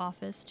Found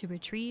office to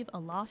retrieve a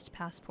lost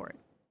passport.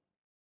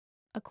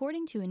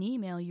 According to an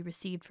email you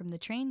received from the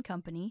train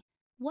company,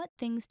 what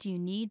things do you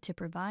need to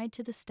provide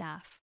to the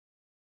staff?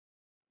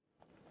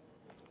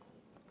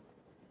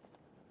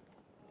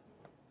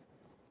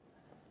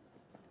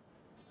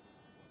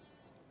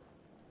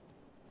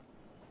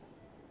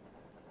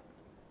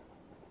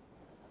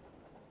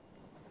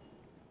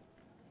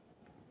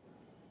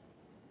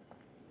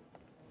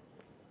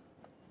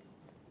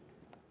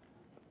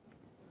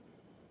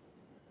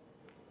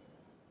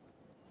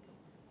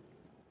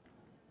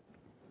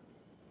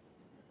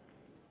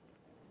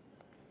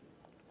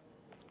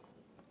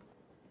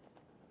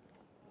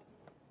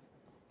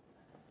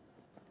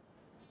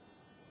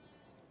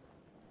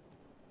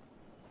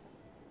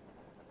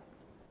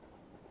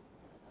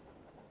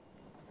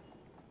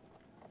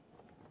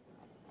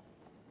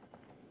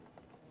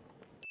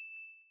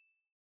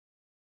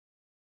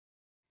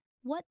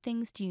 What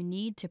things do you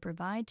need to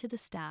provide to the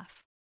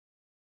staff?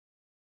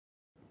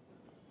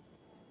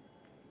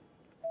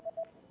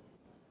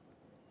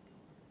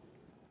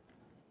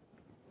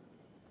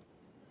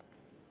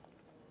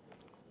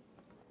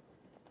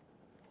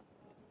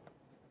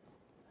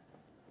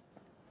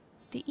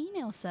 The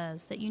email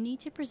says that you need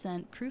to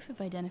present proof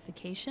of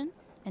identification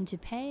and to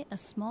pay a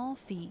small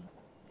fee.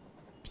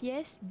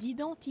 Pièce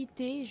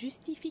d'identité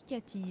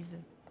justificative.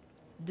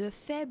 De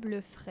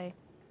faibles frais.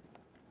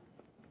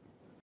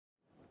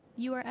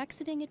 You are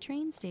exiting a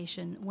train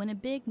station when a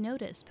big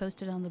notice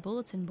posted on the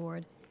bulletin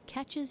board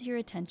catches your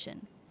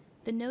attention.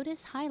 The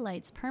notice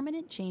highlights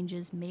permanent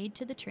changes made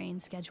to the train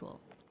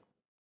schedule.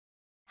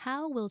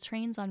 How will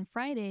trains on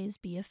Fridays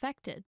be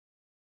affected?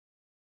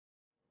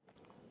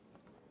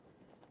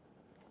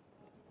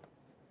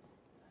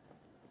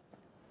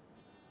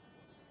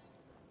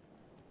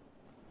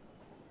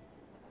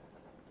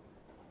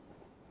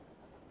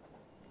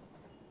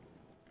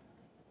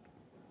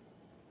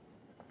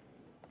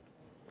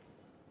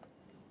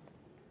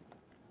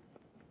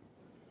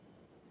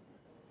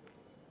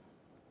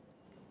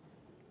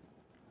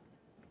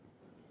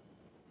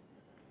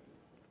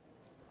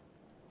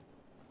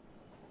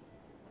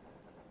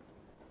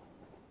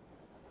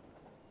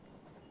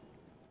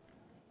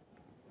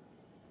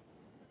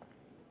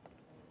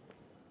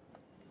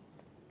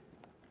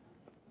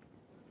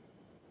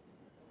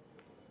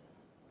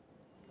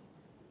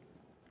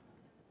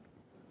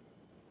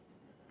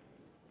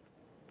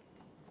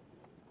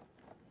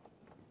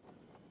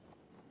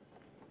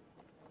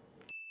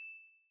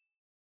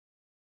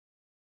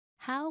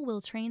 How will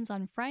trains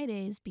on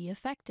Fridays be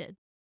affected?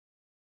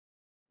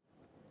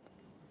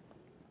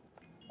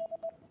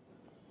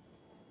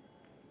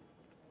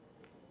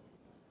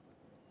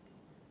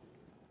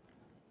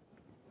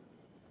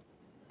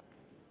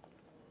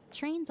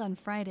 Trains on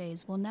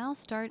Fridays will now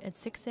start at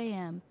 6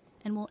 a.m.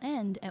 and will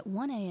end at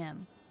 1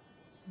 a.m.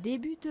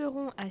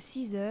 Débuteront à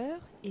 6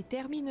 heures et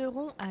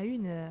termineront à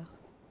 1 heure.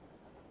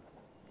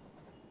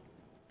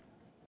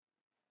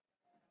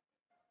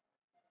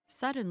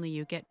 Suddenly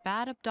you get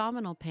bad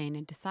abdominal pain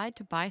and decide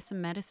to buy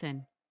some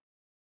medicine.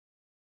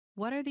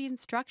 What are the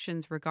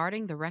instructions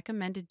regarding the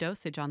recommended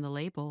dosage on the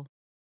label?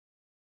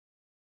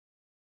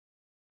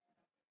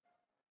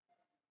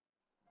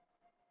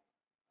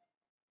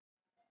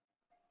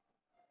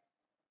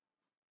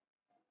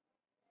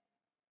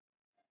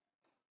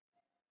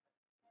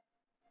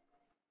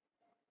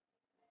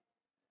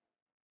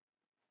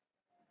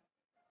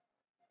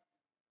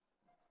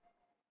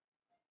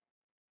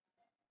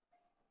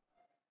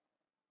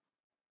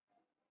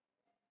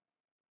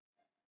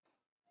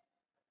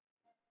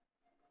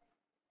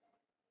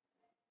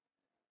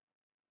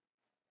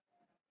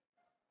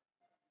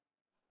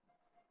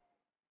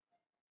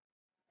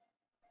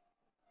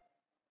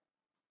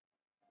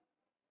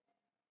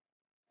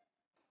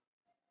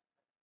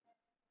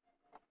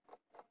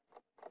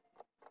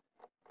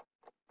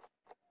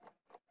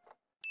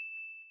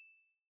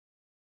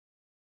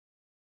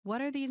 What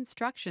are the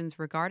instructions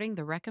regarding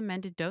the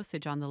recommended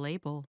dosage on the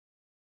label?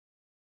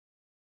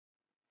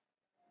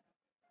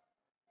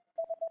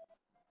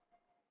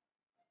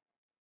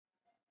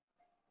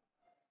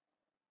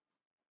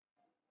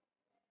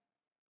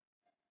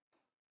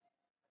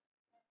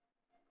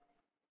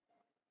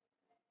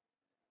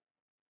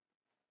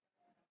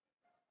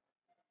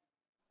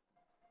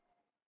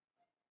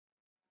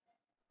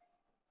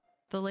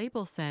 The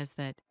label says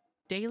that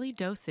daily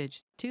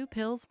dosage 2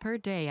 pills per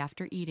day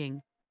after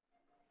eating.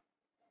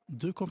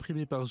 2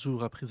 comprimés par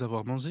jour après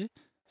avoir mangé.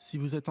 Si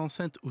vous êtes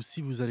enceinte ou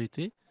si vous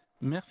allaitez,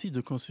 merci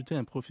de consulter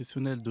un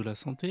professionnel de la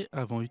santé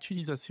avant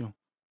utilisation.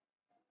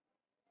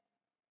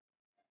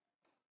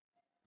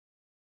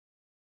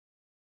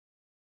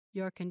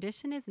 Your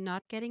condition is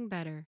not getting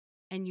better,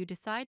 and you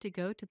decide to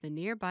go to the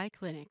nearby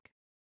clinic.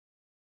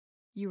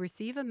 You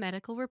receive a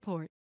medical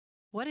report.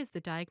 What is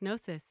the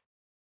diagnosis?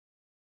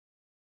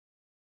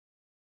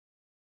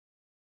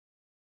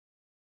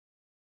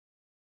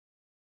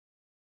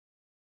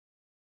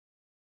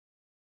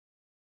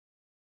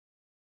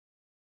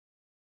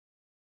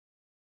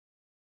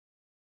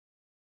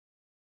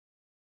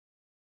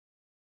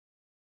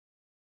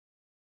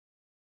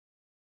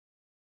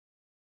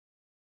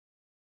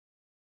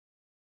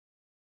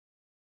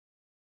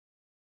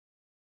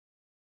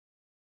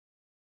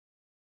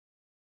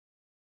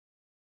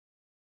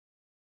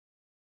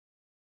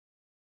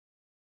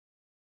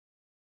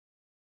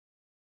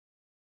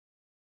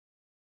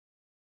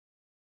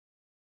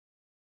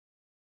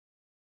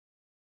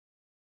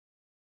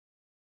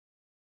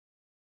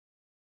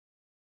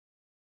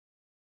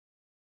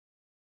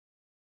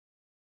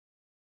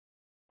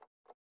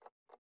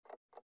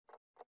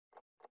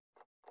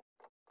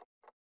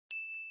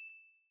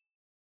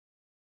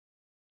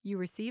 You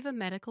receive a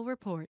medical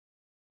report.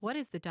 What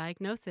is the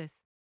diagnosis?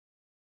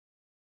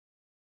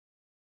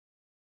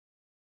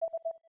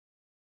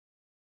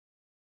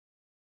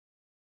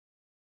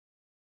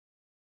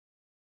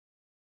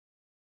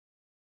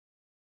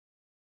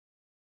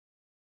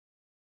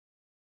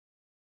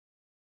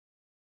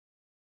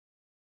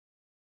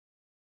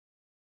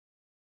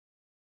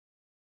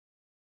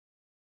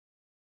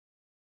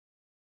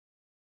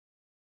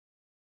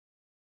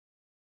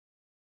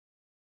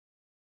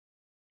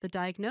 The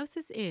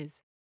diagnosis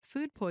is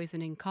food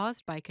poisoning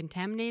caused by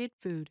contaminated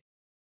food.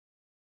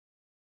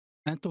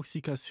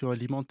 Intoxication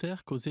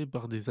alimentaire causée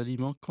par des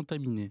aliments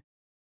contaminés.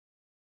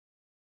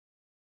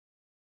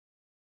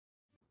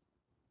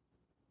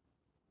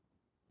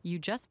 You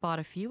just bought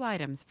a few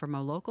items from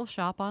a local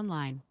shop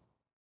online.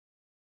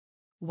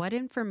 What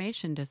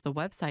information does the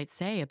website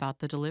say about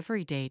the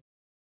delivery date?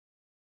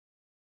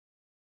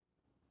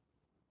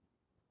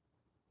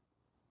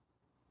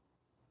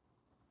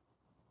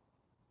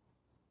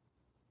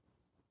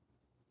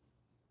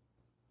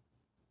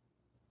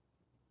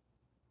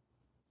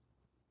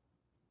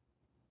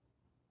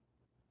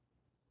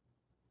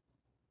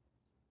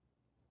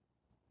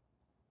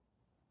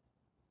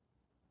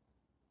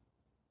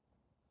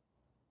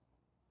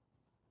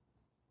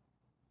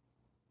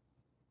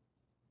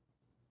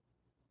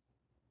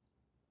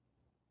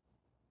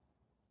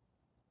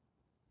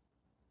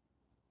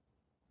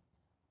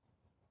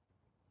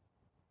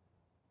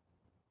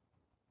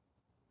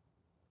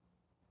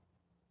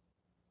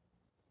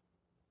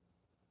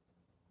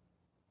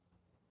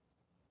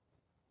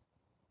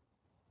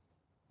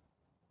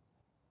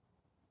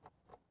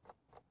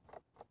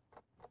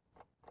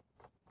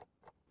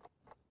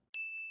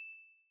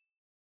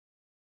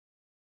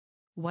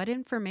 What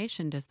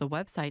information does the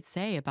website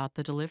say about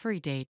the delivery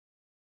date?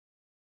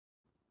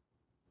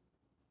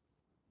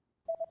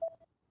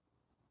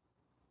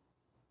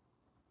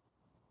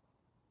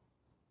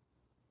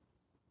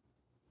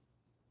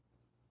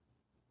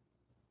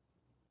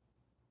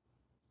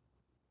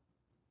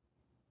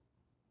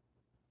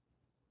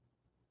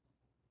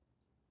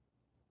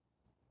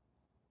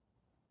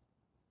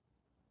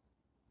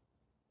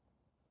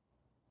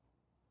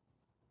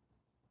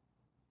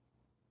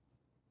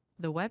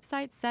 The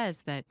website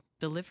says that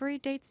delivery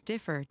dates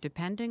differ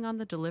depending on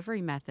the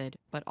delivery method,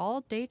 but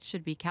all dates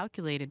should be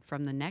calculated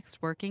from the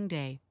next working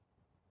day.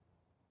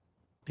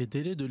 Les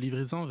délais de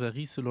livraison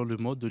varient selon le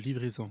mode de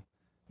livraison,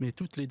 mais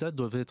toutes les dates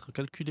doivent être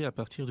calculées à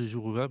partir du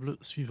jour ouvrable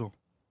suivant.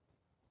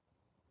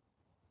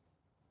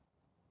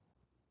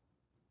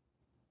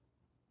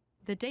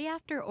 The day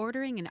after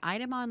ordering an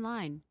item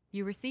online,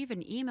 you receive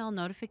an email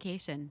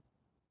notification.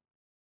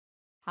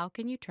 How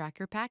can you track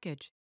your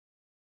package?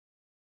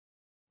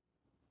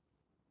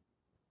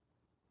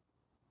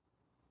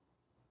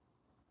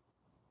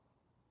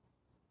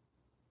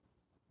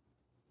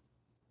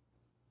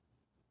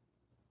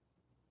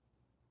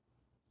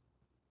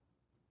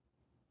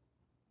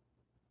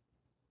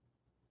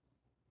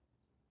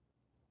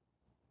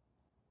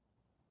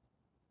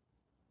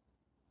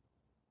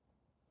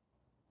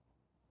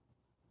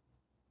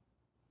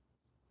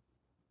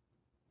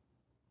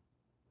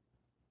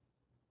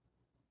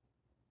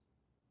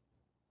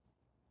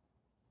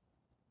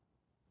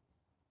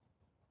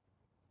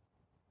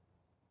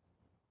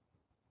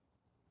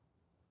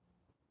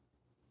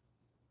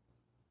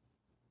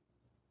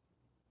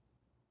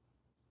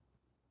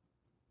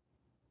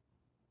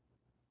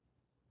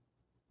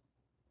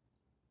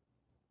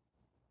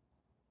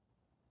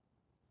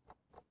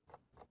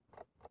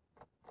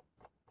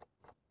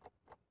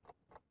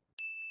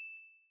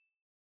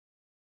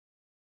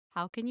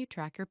 How can you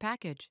track your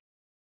package?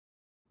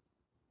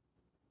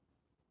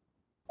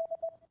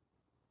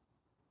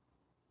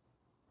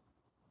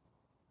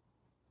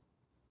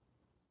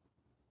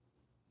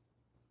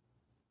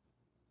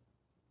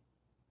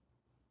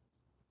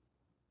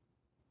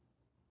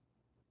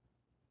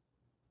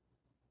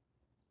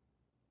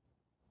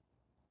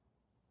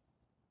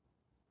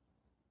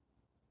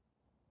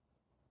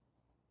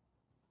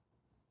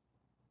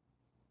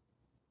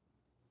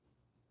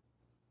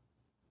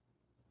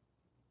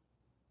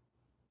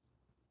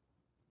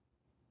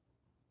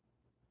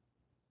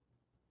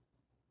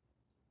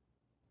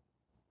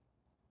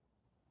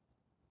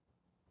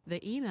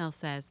 The email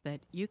says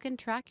that you can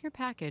track your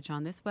package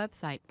on this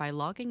website by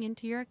logging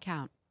into your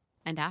account,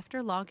 and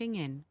after logging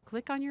in,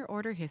 click on your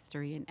order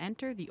history and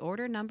enter the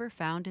order number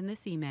found in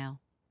this email.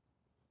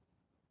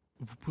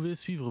 Vous pouvez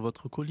suivre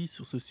votre colis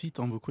sur ce site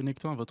en vous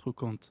connectant à votre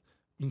compte.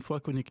 Une fois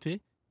connecté,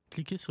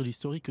 cliquez sur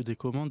l'historique des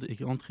commandes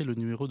et entrez le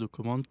numéro de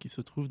commande qui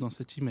se trouve dans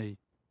cet email.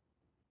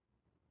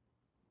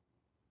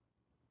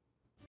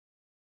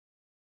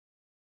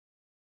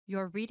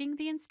 You're reading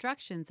the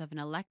instructions of an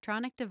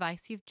electronic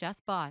device you've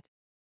just bought.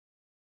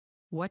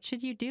 What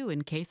should you do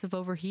in case of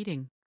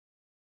overheating?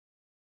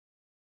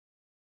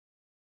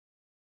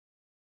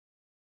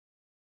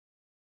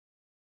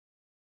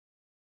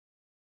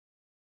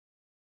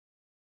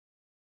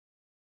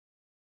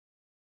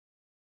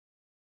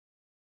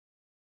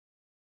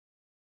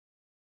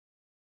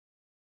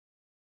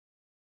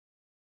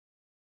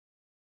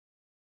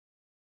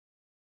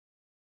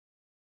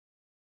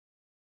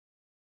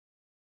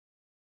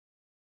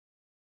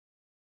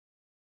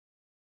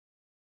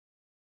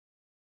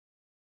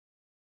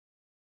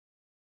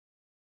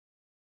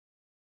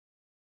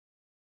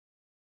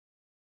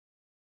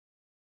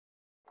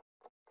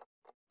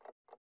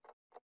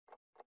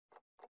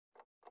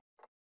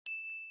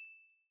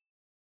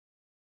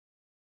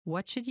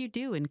 What should you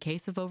do in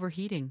case of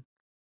overheating?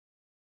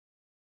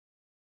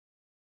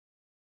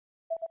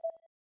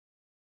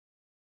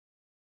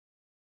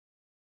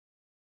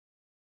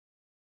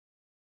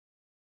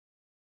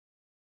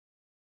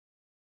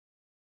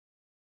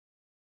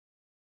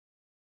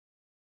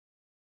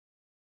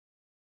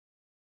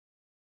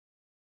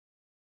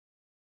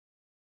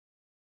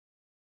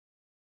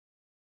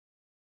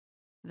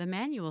 The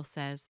manual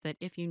says that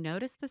if you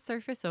notice the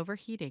surface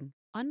overheating,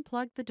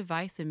 unplug the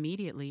device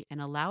immediately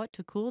and allow it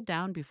to cool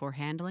down before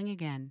handling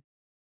again.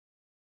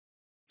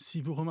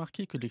 Si vous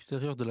remarquez que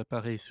l'extérieur de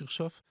l'appareil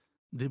surchauffe,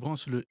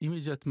 débranchez-le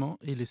immédiatement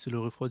et laissez-le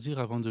refroidir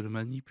avant de le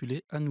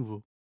manipuler à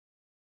nouveau.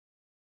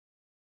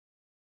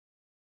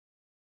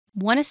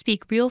 Want to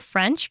speak real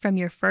French from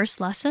your first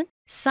lesson?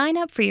 Sign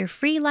up for your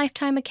free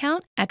lifetime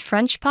account at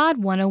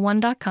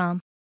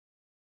FrenchPod101.com.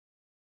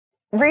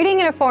 Reading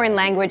in a foreign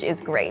language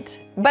is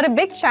great, but a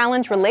big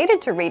challenge related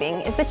to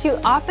reading is that you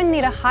often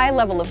need a high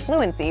level of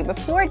fluency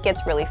before it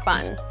gets really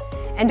fun.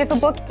 And if a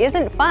book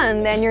isn't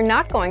fun, then you're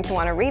not going to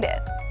want to read it.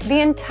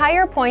 The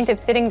entire point of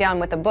sitting down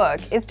with a book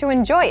is to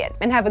enjoy it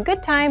and have a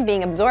good time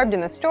being absorbed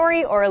in the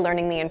story or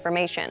learning the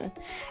information.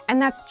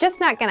 And that's just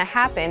not going to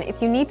happen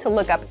if you need to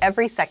look up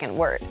every second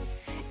word.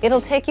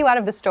 It'll take you out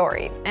of the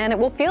story, and it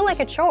will feel like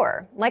a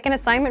chore, like an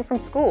assignment from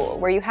school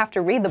where you have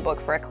to read the book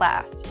for a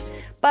class.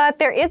 But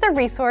there is a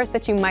resource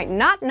that you might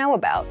not know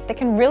about that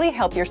can really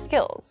help your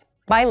skills: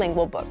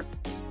 bilingual books.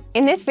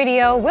 In this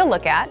video, we'll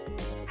look at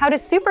how to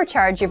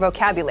supercharge your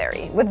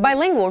vocabulary with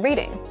bilingual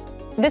reading.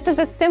 This is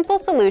a simple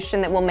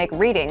solution that will make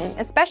reading,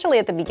 especially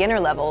at the beginner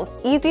levels,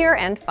 easier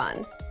and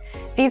fun.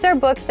 These are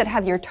books that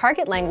have your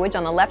target language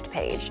on the left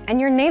page and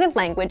your native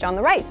language on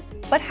the right.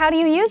 But how do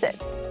you use it?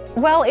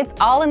 Well, it's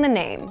all in the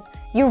name.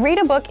 You read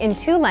a book in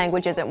two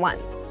languages at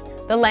once: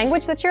 the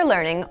language that you're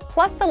learning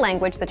plus the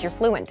language that you're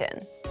fluent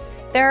in.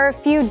 There are a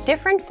few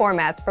different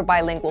formats for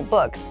bilingual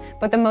books,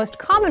 but the most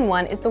common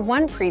one is the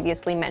one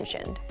previously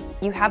mentioned.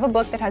 You have a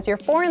book that has your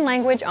foreign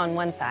language on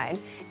one side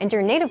and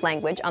your native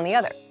language on the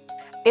other.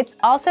 It's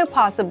also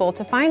possible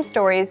to find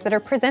stories that are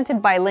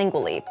presented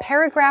bilingually,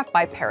 paragraph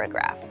by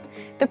paragraph.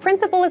 The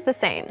principle is the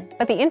same,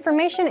 but the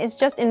information is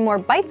just in more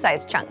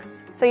bite-sized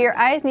chunks, so your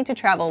eyes need to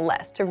travel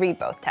less to read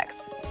both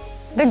texts.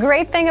 The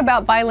great thing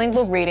about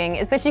bilingual reading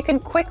is that you can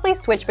quickly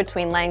switch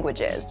between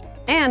languages,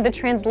 and the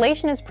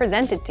translation is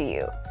presented to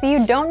you, so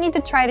you don't need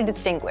to try to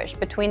distinguish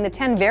between the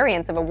 10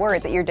 variants of a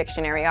word that your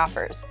dictionary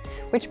offers.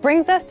 Which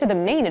brings us to the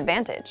main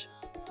advantage.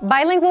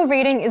 Bilingual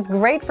reading is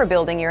great for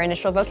building your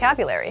initial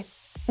vocabulary.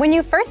 When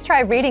you first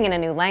try reading in a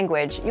new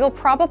language, you'll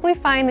probably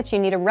find that you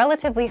need a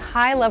relatively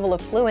high level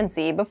of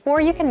fluency before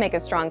you can make a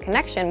strong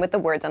connection with the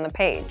words on the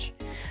page.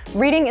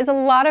 Reading is a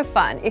lot of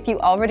fun if you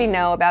already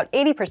know about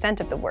 80%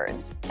 of the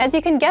words, as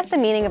you can guess the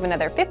meaning of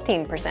another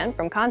 15%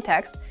 from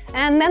context,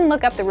 and then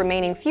look up the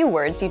remaining few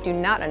words you do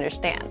not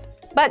understand.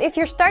 But if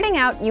you're starting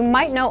out, you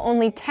might know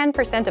only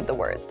 10% of the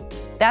words.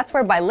 That's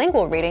where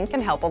bilingual reading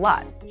can help a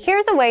lot.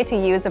 Here's a way to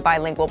use a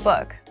bilingual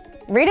book.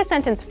 Read a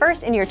sentence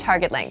first in your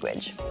target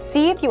language.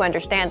 See if you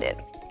understand it.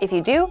 If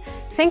you do,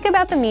 think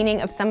about the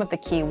meaning of some of the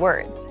key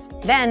words.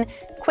 Then,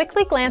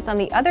 quickly glance on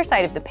the other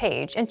side of the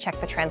page and check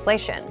the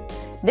translation.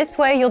 This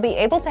way, you'll be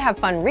able to have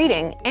fun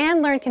reading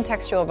and learn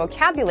contextual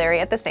vocabulary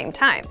at the same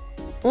time.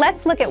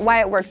 Let's look at why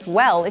it works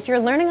well if you're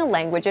learning a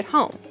language at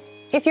home.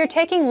 If you're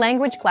taking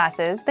language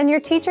classes, then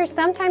your teacher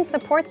sometimes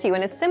supports you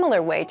in a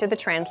similar way to the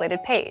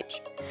translated page.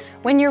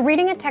 When you're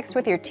reading a text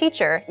with your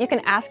teacher, you can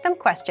ask them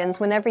questions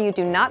whenever you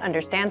do not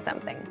understand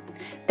something.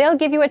 They'll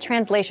give you a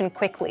translation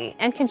quickly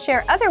and can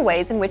share other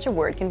ways in which a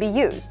word can be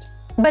used.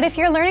 But if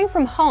you're learning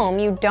from home,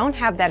 you don't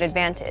have that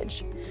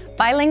advantage.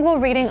 Bilingual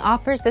reading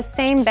offers the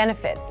same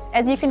benefits,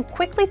 as you can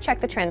quickly check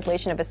the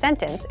translation of a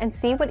sentence and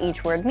see what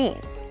each word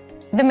means.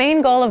 The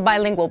main goal of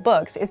bilingual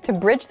books is to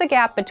bridge the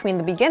gap between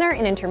the beginner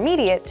and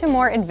intermediate to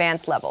more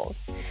advanced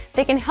levels.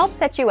 They can help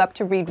set you up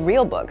to read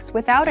real books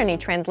without any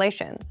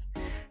translations.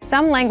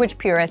 Some language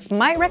purists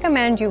might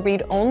recommend you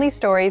read only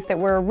stories that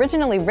were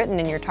originally written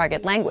in your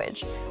target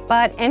language,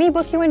 but any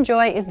book you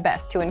enjoy is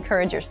best to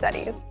encourage your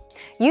studies.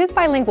 Use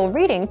bilingual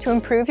reading to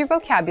improve your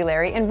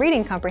vocabulary and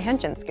reading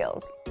comprehension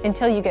skills,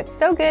 until you get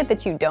so good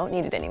that you don't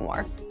need it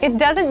anymore. It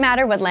doesn't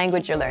matter what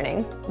language you're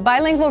learning.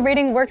 Bilingual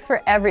reading works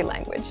for every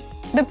language.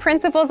 The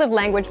principles of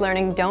language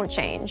learning don't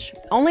change,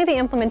 only the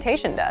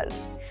implementation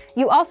does.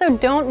 You also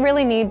don't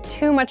really need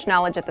too much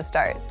knowledge at the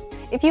start.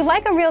 If you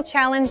like a real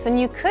challenge, then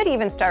you could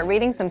even start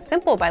reading some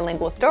simple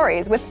bilingual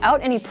stories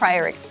without any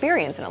prior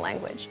experience in a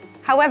language.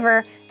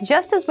 However,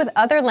 just as with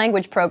other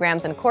language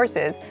programs and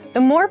courses,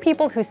 the more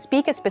people who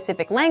speak a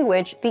specific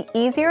language, the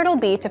easier it'll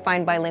be to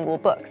find bilingual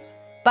books.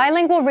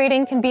 Bilingual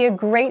reading can be a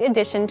great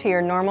addition to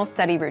your normal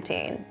study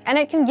routine, and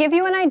it can give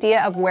you an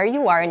idea of where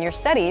you are in your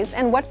studies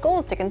and what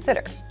goals to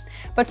consider.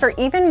 But for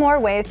even more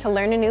ways to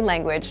learn a new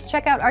language,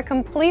 check out our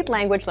complete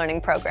language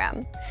learning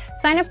program.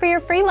 Sign up for your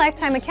free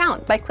lifetime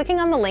account by clicking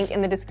on the link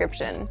in the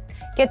description.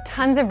 Get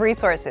tons of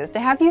resources to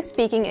have you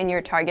speaking in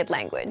your target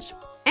language.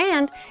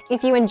 And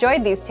if you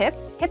enjoyed these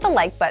tips, hit the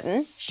like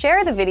button,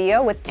 share the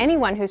video with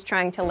anyone who's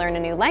trying to learn a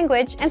new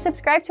language, and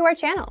subscribe to our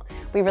channel.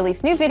 We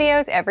release new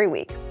videos every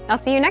week. I'll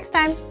see you next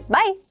time.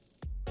 Bye!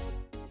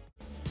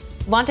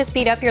 Want to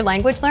speed up your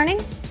language learning?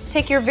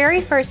 Take your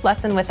very first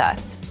lesson with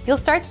us. You'll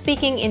start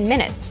speaking in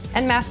minutes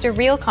and master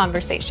real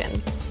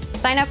conversations.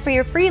 Sign up for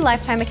your free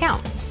lifetime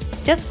account.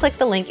 Just click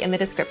the link in the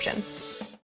description.